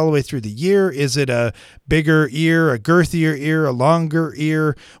plant all the way through the year? Is it a bigger ear, a girthier ear, a longer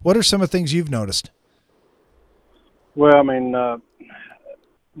ear? What are some of the things you've noticed? Well, I mean,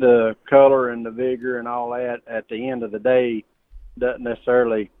 the color and the vigor and all that at the end of the day doesn't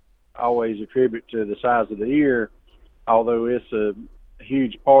necessarily always attribute to the size of the ear, although it's a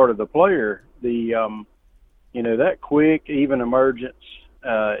huge part of the player. That quick, even emergence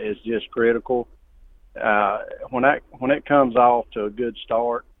is just critical. When it comes off to a good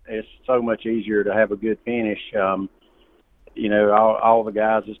start, it's so much easier to have a good finish. All the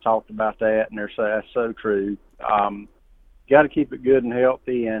guys has talked about that, and that's so true. Got to keep it good and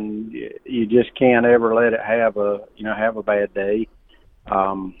healthy, and you just can't ever let it have a bad day.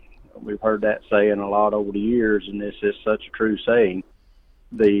 We've heard that saying a lot over the years, and this is such a true saying.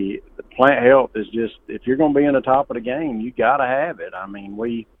 The plant health is just, if you're going to be in the top of the game, you got to have it. I mean,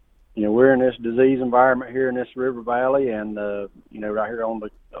 we're in this disease environment here in this river valley, and right here on the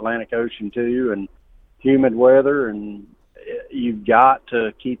Atlantic Ocean too, and humid weather, and you've got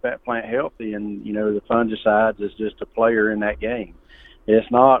to keep that plant healthy. And the fungicides is just a player in that game.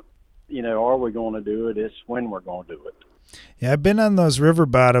 It's not, are we going to do it? It's when we're going to do it. Yeah, I've been on those river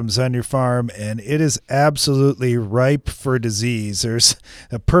bottoms on your farm, and it is absolutely ripe for disease. There's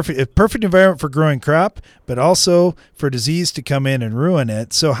a perfect environment for growing crop, but also for disease to come in and ruin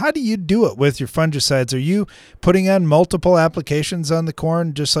it. So how do you do it with your fungicides? Are you putting on multiple applications on the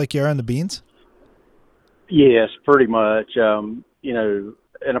corn just like you are on the beans? Yes, pretty much. In a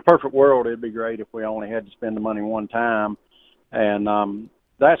perfect world, it'd be great if we only had to spend the money one time, and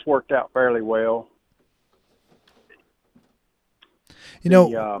that's worked out fairly well.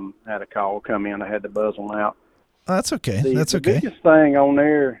 Had a call come in. I had to buzz them out. Oh, that's okay. The biggest thing on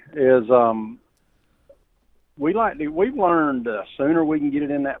there is we've learned the sooner we can get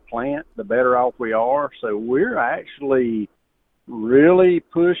it in that plant, the better off we are. So we're actually really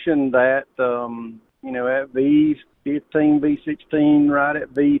pushing that, at V15,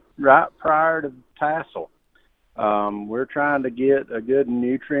 V16, right prior to tassel. We're trying to get a good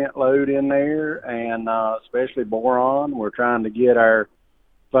nutrient load in there, and especially boron. We're trying to get our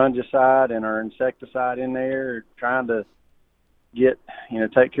fungicide and our insecticide in there, trying to get,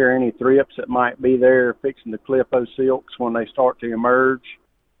 take care of any thrips that might be there, fixing to clip those silks when they start to emerge.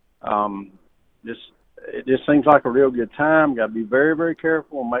 It just seems like a real good time. Got to be very, very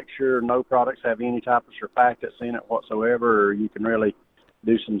careful and make sure no products have any type of surfactants in it whatsoever, or you can really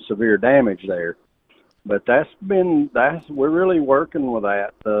do some severe damage there. But we're really working with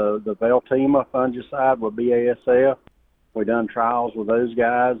that. The Veltima fungicide with BASF, we done trials with those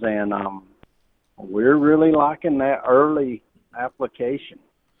guys, and we're really liking that early application.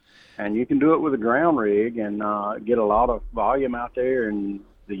 And you can do it with a ground rig and get a lot of volume out there, and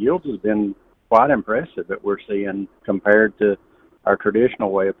the yield has been quite impressive that we're seeing compared to our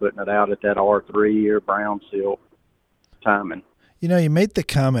traditional way of putting it out at that R3 or brown silk timing. You know, you made the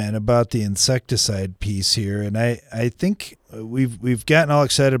comment about the insecticide piece here, and I think we've gotten all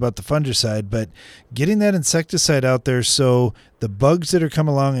excited about the fungicide, but getting that insecticide out there so the bugs that are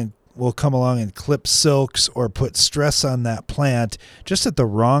will come along and clip silks or put stress on that plant just at the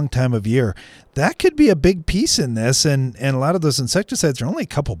wrong time of year. That could be a big piece in this, and a lot of those insecticides are only a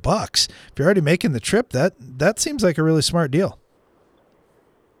couple bucks. If you're already making the trip, that seems like a really smart deal.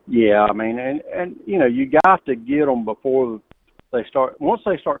 Yeah, I mean, and you know, you got to get them before they start. Once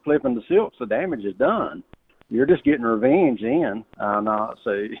they start clipping the silks, the damage is done. You're just getting revenge in.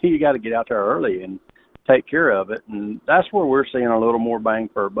 So you got to get out there early and take care of it, and that's where we're seeing a little more bang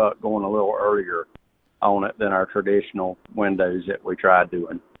for a buck going a little earlier on it than our traditional windows that we tried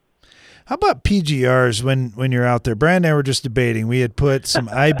doing. How about PGRs when you're out there? Brian and I were just debating. We had put some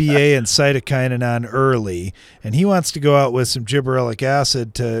IBA and cytokinin on early, and he wants to go out with some gibberellic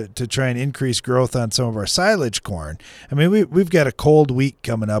acid to try and increase growth on some of our silage corn. I mean, we've got a cold week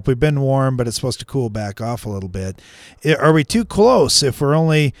coming up. We've been warm, but it's supposed to cool back off a little bit. Are we too close if we're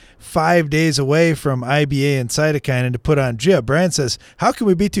only 5 days away from IBA and cytokinin to put on gib? Brian says, how can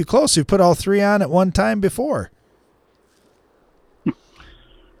we be too close? We put all three on at one time before.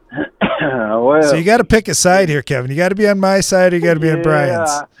 Well, so you got to pick a side here, Kevin. You got to be on my side or you got to be on Brian's.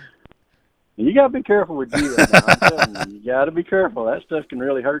 You got to be careful with you. I'm telling you got to be careful. That stuff can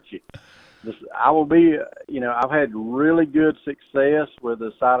really hurt you. I will be, I've had really good success with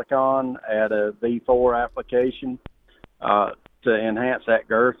the Cytocon at a V4 application to enhance that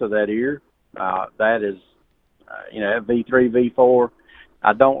girth of that ear. That is, at V3, V4.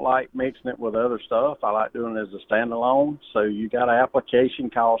 I don't like mixing it with other stuff. I like doing it as a standalone. So you got an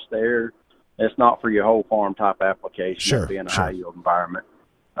application cost there. It's not for your whole farm type application. Sure, in a high yield environment.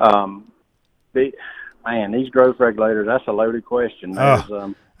 These growth regulators, that's a loaded question.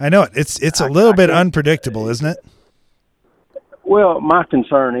 I know it. It's a little bit unpredictable, isn't it? Well, my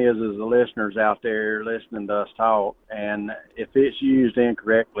concern is the listeners out there listening to us talk, and if it's used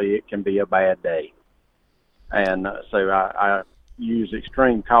incorrectly, it can be a bad day. And so I use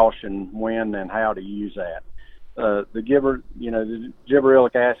extreme caution when and how to use that. The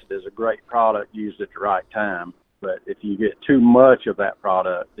gibberellic acid is a great product used at the right time, but if you get too much of that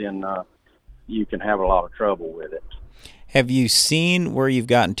product, then you can have a lot of trouble with it. Have you seen where you've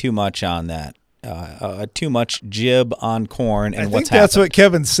gotten too much on that? Too much gib on corn, and what's happened? I think that's what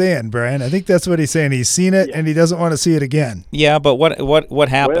Kevin's saying, Brian. I think that's what he's saying. He's seen it, and he doesn't want to see it again. Yeah, but what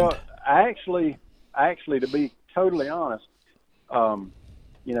happened? Well, actually, to be totally honest,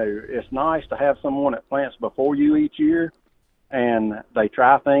 it's nice to have someone that plants before you each year, and they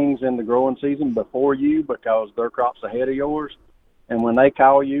try things in the growing season before you because their crop's ahead of yours. And when they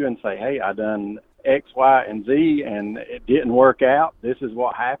call you and say, hey, I done X, Y, and Z, and it didn't work out, this is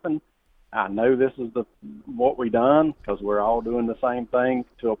what happened. I know this is what we done because we're all doing the same thing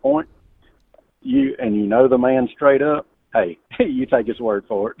to a point. You know the man straight up. Hey, you take his word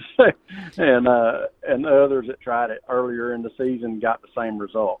for it. and others that tried it earlier in the season got the same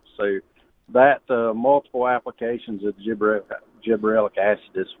results. So that multiple applications of gibberellic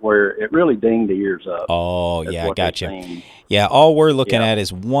acid is where it really dinged the ears up. Oh, yeah, I got you. Yeah, all we're looking at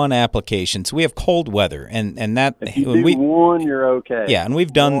is one application. So we have cold weather, and that if you do one, you're okay. Yeah, and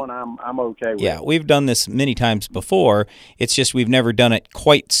we've done one. I'm okay with. Yeah, we've done this many times before. It's just we've never done it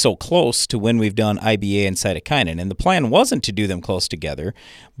quite so close to when we've done IBA and cytokinin. And the plan wasn't to do them close together,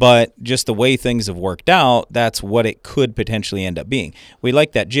 but just the way things have worked out, that's what it could potentially end up being. We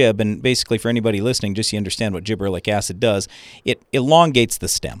like that gib, and basically for anybody listening, just so you understand what gibberellic acid does, it elongates the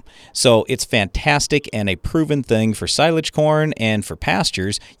stem. So it's fantastic and a proven thing for silage corn and for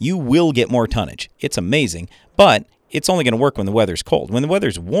pastures. You will get more tonnage. It's amazing, but it's only going to work when the weather's cold. When the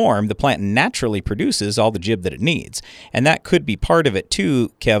weather's warm, the plant naturally produces all the gib that it needs. And that could be part of it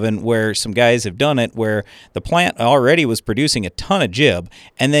too, Kevin, where some guys have done it where the plant already was producing a ton of gib,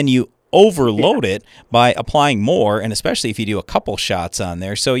 and then you overload it by applying more, and especially if you do a couple shots on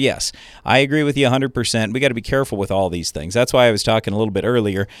there. So yes, I agree with you 100%. We got to be careful with all these things. That's why I was talking a little bit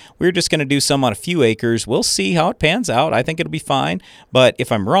earlier. We're just going to do some on a few acres. We'll see how it pans out. I think it'll be fine. But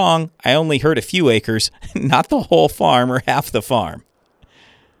if I'm wrong, I only heard a few acres, not the whole farm or half the farm.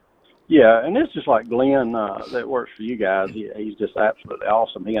 Yeah, and it's just like Glenn that works for you guys. He's just absolutely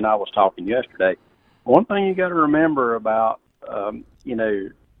awesome. He and I was talking yesterday. One thing you got to remember about,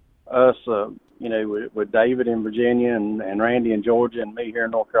 us, with David in Virginia and Randy in Georgia and me here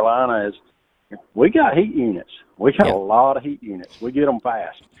in North Carolina is we got heat units. We got a lot of heat units. We get them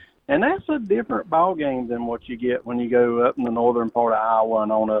fast. And that's a different ball game than what you get when you go up in the northern part of Iowa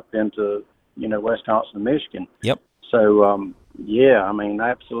and on up into, Wisconsin and Michigan. Yep. So Yeah, I mean,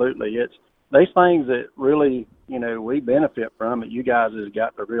 absolutely. It's these things that really, we benefit from it. You guys has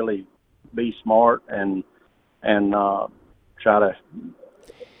got to really be smart and try to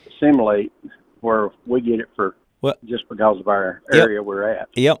simulate where we get it for just because of our area we're at.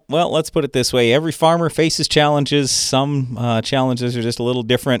 Yep. Well, let's put it this way. Every farmer faces challenges. Some challenges are just a little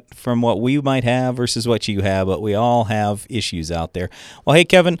different from what we might have versus what you have, but we all have issues out there. Well, hey,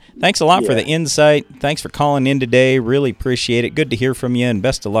 Kevin, thanks a lot for the insight. Thanks for calling in today. Really appreciate it. Good to hear from you, and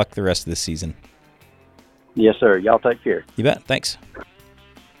best of luck the rest of the season. Yes, sir. Y'all take care. You bet. Thanks.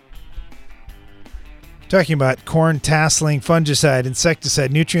 Talking about corn, tasseling, fungicide,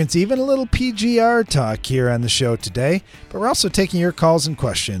 insecticide, nutrients, even a little PGR talk here on the show today. But we're also taking your calls and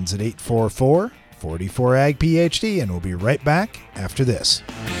questions at 844-44-AG-PHD, and we'll be right back after this.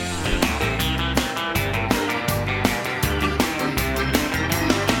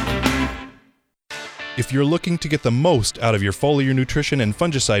 If you're looking to get the most out of your foliar nutrition and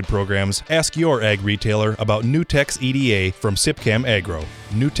fungicide programs, ask your ag retailer about Nutex EDA from Sipcam Agro.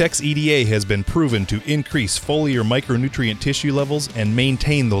 Nutex EDA has been proven to increase foliar micronutrient tissue levels and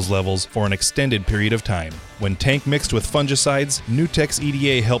maintain those levels for an extended period of time. When tank mixed with fungicides, Nutex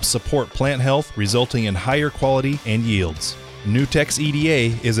EDA helps support plant health, resulting in higher quality and yields. Nutex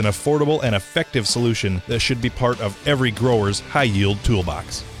EDA is an affordable and effective solution that should be part of every grower's high-yield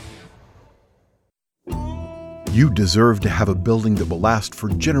toolbox. You deserve to have a building that will last for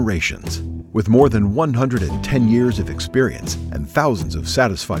generations. With more than 110 years of experience and thousands of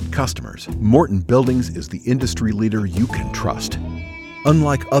satisfied customers, Morton Buildings is the industry leader you can trust.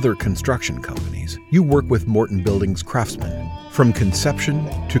 Unlike other construction companies, you work with Morton Buildings craftsmen from conception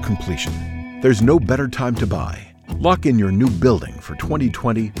to completion. There's no better time to buy. Lock in your new building for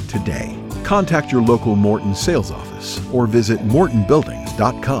 2020 today. Contact your local Morton sales office or visit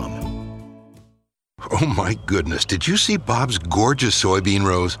mortonbuildings.com. Oh my goodness, did you see Bob's gorgeous soybean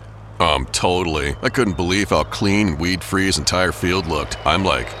rows? Totally. I couldn't believe how clean, weed-free his entire field looked. I'm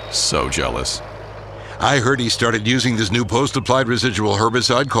like, so jealous. I heard he started using this new post-applied residual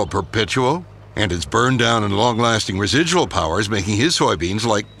herbicide called Perpetuo, and its burn down and long-lasting residual power is making his soybeans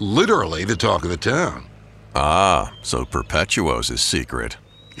like literally the talk of the town. Ah, so Perpetuo's his secret.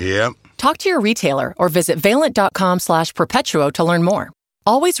 Yep. Talk to your retailer or visit valent.com/Perpetuo to learn more.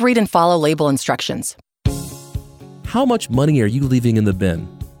 Always read and follow label instructions. How much money are you leaving in the bin?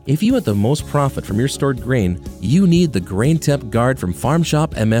 If you want the most profit from your stored grain, you need the Grain Temp Guard from Farm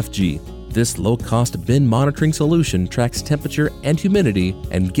Shop MFG. This low-cost bin monitoring solution tracks temperature and humidity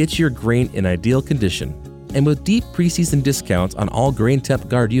and gets your grain in ideal condition. And with deep preseason discounts on all Grain Temp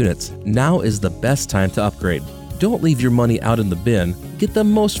Guard units, now is the best time to upgrade. Don't leave your money out in the bin. Get the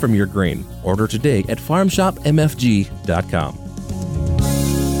most from your grain. Order today at farmshopmfg.com.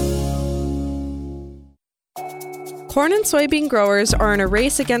 Corn and soybean growers are in a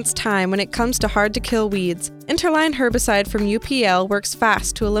race against time when it comes to hard-to-kill weeds. Interline herbicide from UPL works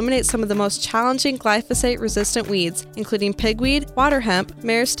fast to eliminate some of the most challenging glyphosate-resistant weeds, including pigweed, water hemp,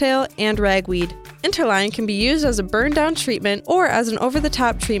 mare's tail, and ragweed. Interline can be used as a burn-down treatment or as an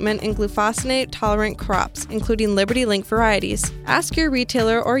over-the-top treatment in glufosinate-tolerant crops, including Liberty Link varieties. Ask your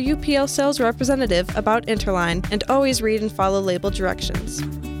retailer or UPL sales representative about Interline, and always read and follow label directions.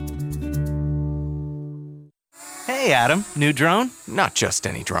 Hey Adam, new drone? Not just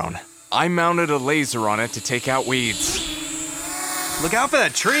any drone. I mounted a laser on it to take out weeds. Look out for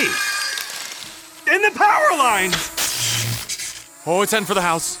that tree! And the power lines! Oh, it's heading for the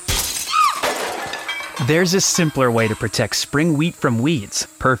house. There's a simpler way to protect spring wheat from weeds.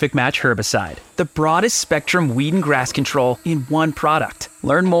 Perfect Match Herbicide. The broadest spectrum weed and grass control in one product.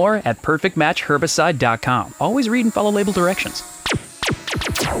 Learn more at perfectmatchherbicide.com. Always read and follow label directions.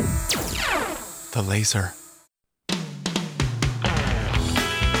 The laser.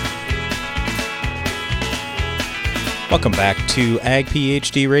 Welcome back to Ag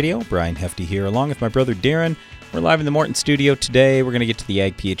PhD Radio. Brian Hefty here, along with my brother Darren. We're live in the Morton studio today. We're going to get to the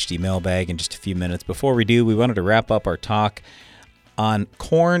Ag PhD mailbag in just a few minutes. Before we do, we wanted to wrap up our talk on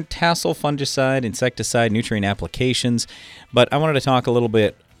corn, tassel, fungicide, insecticide, nutrient applications. But I wanted to talk a little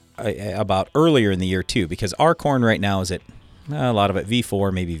bit about earlier in the year, too, because our corn right now is at a lot of it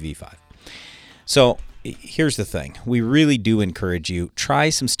V4, maybe V5. So here's the thing. We really do encourage you, try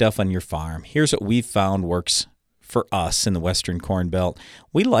some stuff on your farm. Here's what we've found works for us in the Western Corn Belt.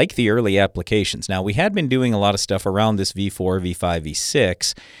 We like the early applications. Now, we had been doing a lot of stuff around this V4, V5,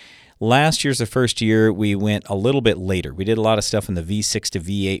 V6. Last year's the first year we went a little bit later. We did a lot of stuff in the V6 to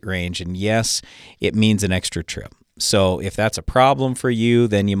V8 range, and yes, it means an extra trip. So if that's a problem for you,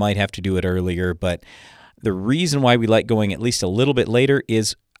 then you might have to do it earlier. But the reason why we like going at least a little bit later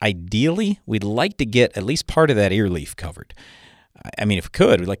is ideally, we'd like to get at least part of that ear leaf covered. I mean, if we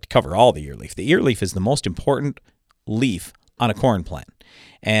could, we'd like to cover all the ear leaf. The ear leaf is the most important leaf on a corn plant.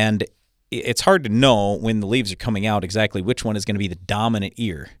 And it's hard to know when the leaves are coming out exactly which one is going to be the dominant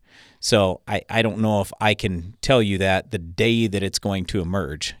ear. So I don't know if I can tell you that the day that it's going to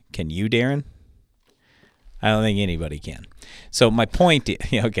emerge. Can you, Darren? I don't think anybody can. So my point is,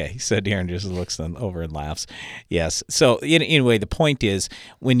 okay, so Darren just looks over and laughs. Yes. So anyway, the point is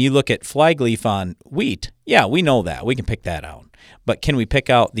when you look at flag leaf on wheat, yeah, we know that. We can pick that out. But can we pick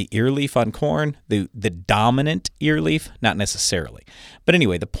out the ear leaf on corn, the dominant ear leaf? Not necessarily. But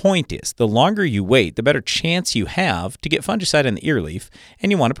anyway, the point is the longer you wait, the better chance you have to get fungicide in the ear leaf,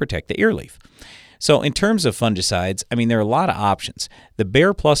 and you want to protect the ear leaf. So in terms of fungicides, I mean, there are a lot of options. The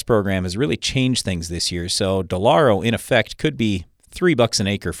Bayer Plus program has really changed things this year. So Dolaro, in effect, could be $3 an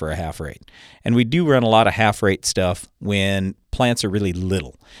acre for a half rate. And we do run a lot of half rate stuff when plants are really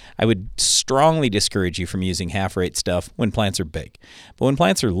little. I would strongly discourage you from using half rate stuff when plants are big. But when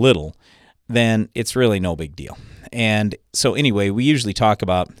plants are little, then it's really no big deal. And so anyway, we usually talk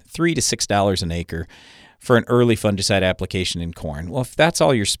about $3 to $6 an acre for an early fungicide application in corn. Well, if that's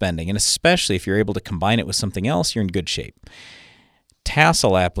all you're spending, and especially if you're able to combine it with something else, you're in good shape.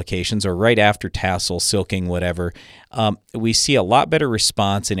 Tassel applications, or right after tassel, silking, whatever, we see a lot better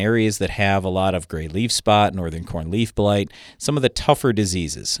response in areas that have a lot of gray leaf spot, northern corn leaf blight, some of the tougher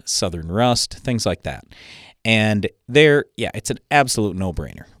diseases, southern rust, things like that. And there, yeah, it's an absolute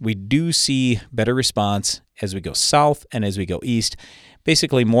no-brainer. We do see better response as we go south and as we go east.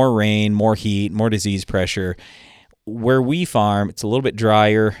 Basically, more rain, more heat, more disease pressure. Where we farm, it's a little bit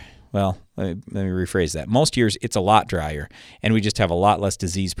drier. Well, let me rephrase that. Most years, it's a lot drier, and we just have a lot less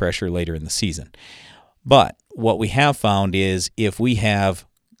disease pressure later in the season. But what we have found is if we have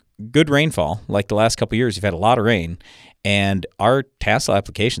good rainfall, like the last couple of years, we've had a lot of rain, and our tassel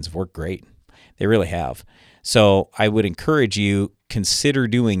applications have worked great. They really have. So I would encourage you, consider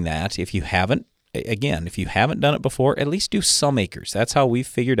doing that if you haven't. Again, if you haven't done it before, at least do some acres. That's how we've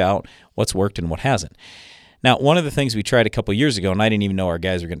figured out what's worked and what hasn't. Now, one of the things we tried a couple years ago, and I didn't even know our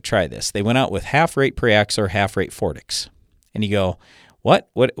guys were going to try this, they went out with half-rate Preaxor, half-rate Fortix. And you go,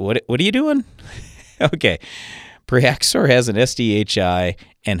 what are you doing? Okay, Preaxor has an SDHI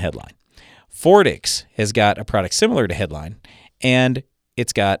and headline. Fortix has got a product similar to headline, and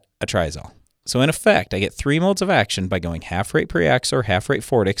it's got a triazole. So in effect, I get 3 modes of action by going half-rate Preaxor, half-rate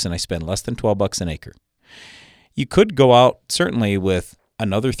Fortix, and I spend less than $12 an acre. You could go out, certainly, with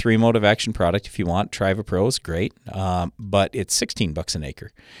another 3 mode of action product if you want. Triva Pro is great, but it's $16 an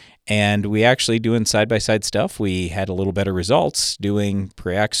acre. And we actually, doing side-by-side stuff, we had a little better results doing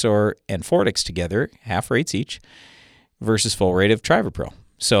Preaxor and Fortix together, half rates each, versus full rate of Triva Pro.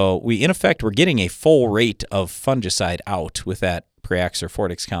 So we, in effect, we're getting a full rate of fungicide out with that Preaxor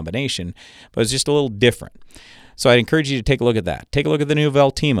Fortix combination, but it's just a little different. So I'd encourage you to take a look at that. Take a look at the new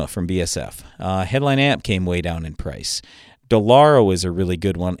Veltima from BSF. Headline Amp came way down in price. Dolaro is a really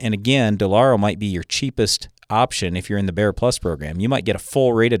good one. And again, Dolaro might be your cheapest option if you're in the Bayer Plus program. You might get a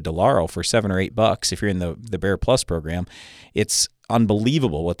full rated Dolaro for $7 or $8 if you're in the Bayer Plus program. It's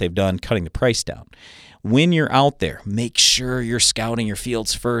unbelievable what they've done cutting the price down. When you're out there, make sure you're scouting your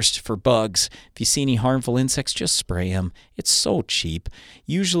fields first for bugs. If you see any harmful insects, just spray them. It's so cheap.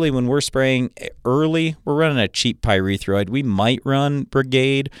 Usually when we're spraying early, we're running a cheap pyrethroid. We might run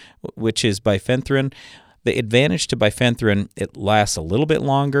Brigade, which is bifenthrin. The advantage to bifenthrin, it lasts a little bit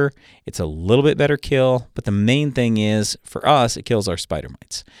longer. It's a little bit better kill, but the main thing is, for us, it kills our spider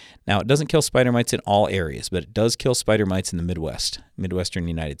mites. Now, it doesn't kill spider mites in all areas, but it does kill spider mites in the Midwestern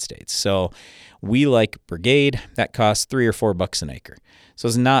United States. So we like Brigade. That costs $3 or $4 an acre. So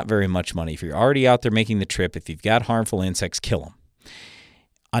it's not very much money. If you're already out there making the trip, if you've got harmful insects, kill them.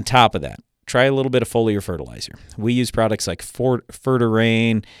 On top of that, try a little bit of foliar fertilizer. We use products like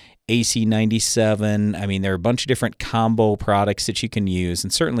Fertirain, AC97. I mean, there are a bunch of different combo products that you can use,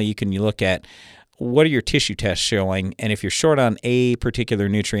 and certainly you can look at what are your tissue tests showing, and if you're short on a particular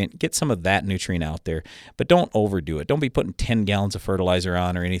nutrient, get some of that nutrient out there, but don't overdo it. Don't be putting 10 gallons of fertilizer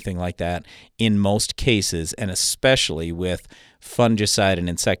on or anything like that in most cases, and especially with fungicide and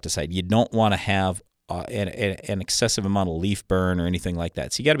insecticide. You don't want to have an excessive amount of leaf burn or anything like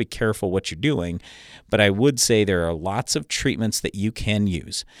that. So you got to be careful what you're doing, but I would say there are lots of treatments that you can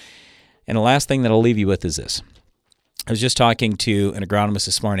use. And the last thing that I'll leave you with is this. I was just talking to an agronomist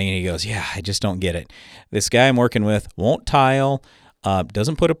this morning, and he goes, yeah, I just don't get it. This guy I'm working with won't tile,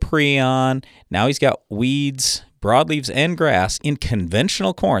 doesn't put a pre on. Now he's got weeds, broadleaves, and grass in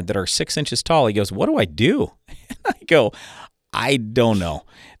conventional corn that are 6 inches tall. He goes, what do I do? And I go, I don't know.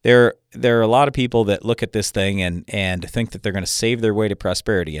 There are a lot of people that look at this thing and think that they're going to save their way to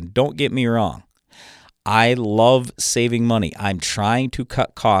prosperity. And don't get me wrong. I love saving money. I'm trying to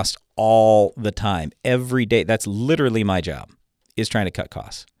cut costs all the time, every day. That's literally my job, is trying to cut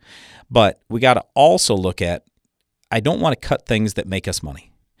costs. But we got to also look at, I don't want to cut things that make us money.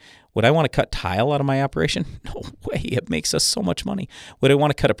 Would I want to cut tile out of my operation? No way. It makes us so much money. Would I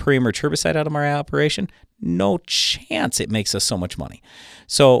want to cut a pre-emerge herbicide out of my operation? No chance. It makes us so much money.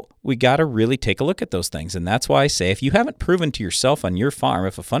 So we got to really take a look at those things. And that's why I say, if you haven't proven to yourself on your farm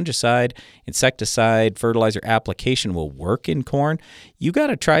if a fungicide, insecticide, fertilizer application will work in corn, you got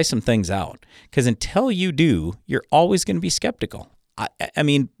to try some things out. Because until you do, you're always going to be skeptical. I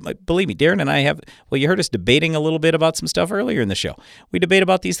mean, believe me, Darren and I have, well, you heard us debating a little bit about some stuff earlier in the show. We debate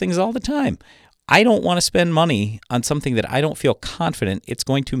about these things all the time. I don't want to spend money on something that I don't feel confident it's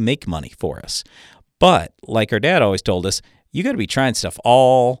going to make money for us. But like our dad always told us, you got to be trying stuff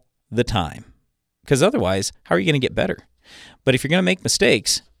all the time, because otherwise, how are you going to get better? But if you're going to make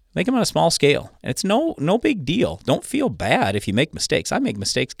mistakes, make them on a small scale. And it's no big deal. Don't feel bad if you make mistakes. I make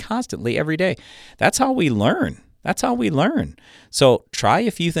mistakes constantly every day. That's how we learn. That's how we learn. So try a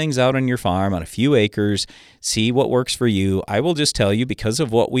few things out on your farm on a few acres, see what works for you. I will just tell you, because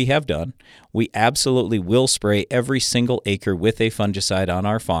of what we have done, we absolutely will spray every single acre with a fungicide on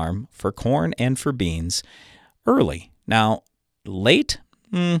our farm for corn and for beans early. Now, late,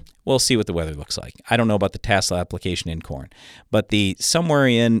 we'll see what the weather looks like. I don't know about the tassel application in corn, but the somewhere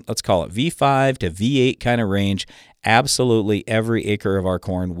in, let's call it V5 to V8 kind of range, absolutely every acre of our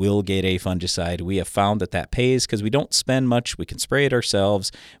corn will get a fungicide. We have found that pays because we don't spend much. We can spray it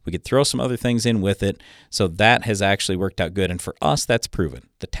ourselves. We could throw some other things in with it. So that has actually worked out good. And for us, that's proven.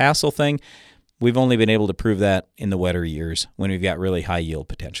 The tassel thing, we've only been able to prove that in the wetter years when we've got really high yield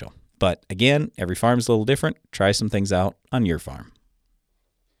potential. But again, every farm's a little different. Try some things out on your farm.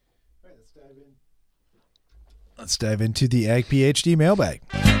 Let's dive into the Ag PhD mailbag.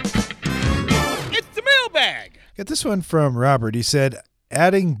 It's the mailbag. Got this one from Robert. He said,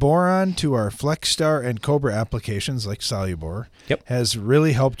 adding boron to our FlexStar and Cobra applications like Solubor has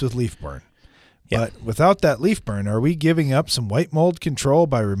really helped with leaf burn. But without that leaf burn, are we giving up some white mold control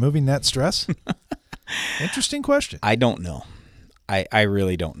by removing that stress? Interesting question. I don't know. I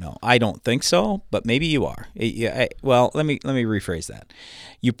really don't know. I don't think so, but maybe you are. Well, let me rephrase that.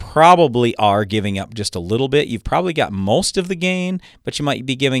 You probably are giving up just a little bit. You've probably got most of the gain, but you might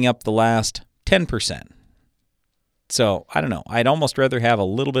be giving up the last 10%. So I don't know. I'd almost rather have a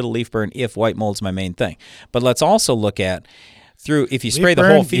little bit of leaf burn if white mold's my main thing. But let's also look at if you spray the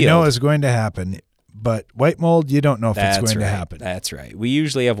whole field. You know is going to happen. But white mold, you don't know if it's going to happen. That's right. We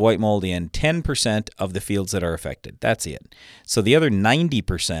usually have white mold in 10% of the fields that are affected. That's it. So the other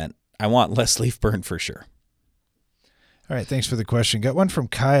 90%, I want less leaf burn for sure. All right, thanks for the question. Got one from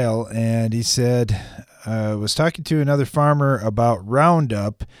Kyle, and he said, was talking to another farmer about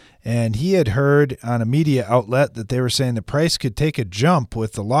Roundup, and he had heard on a media outlet that they were saying the price could take a jump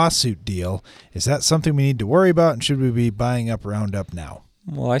with the lawsuit deal. Is that something we need to worry about, and should we be buying up Roundup now?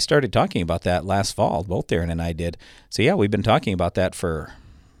 Well, I started talking about that last fall. Both Darren and I did. So, yeah, we've been talking about that for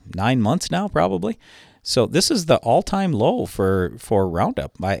 9 months now, probably. So this is the all-time low for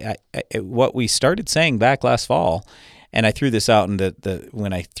Roundup. What we started saying back last fall, and I threw this out, and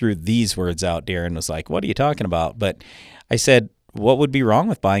when I threw these words out, Darren was like, what are you talking about? But I said, what would be wrong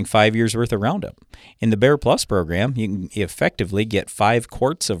with buying 5 years' worth of Roundup? In the Bayer Plus program, you can effectively get 5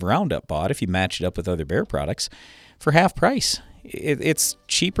 quarts of Roundup bought if you match it up with other Bayer products for half price. It's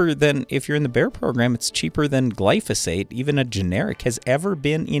cheaper than, if you're in the Bayer program, it's cheaper than glyphosate, even a generic, has ever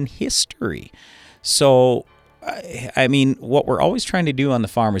been in history. So, I mean, what we're always trying to do on the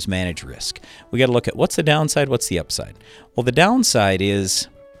farm is manage risk. We got to look at what's the downside, what's the upside. Well, the downside is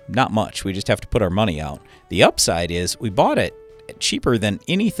not much. We just have to put our money out. The upside is we bought it cheaper than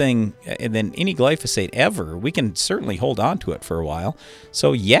any glyphosate ever. We can certainly hold on to it for a while.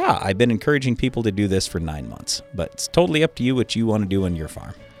 So yeah, I've been encouraging people to do this for 9 months, but it's totally up to you what you want to do on your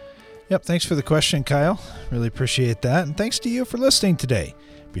farm. Yep. Thanks for the question, Kyle. Really appreciate that. And thanks to you for listening today.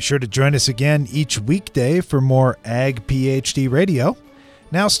 Be sure to join us again each weekday for more Ag PhD Radio.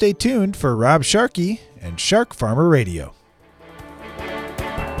 Now stay tuned for Rob Sharkey and Shark Farmer Radio.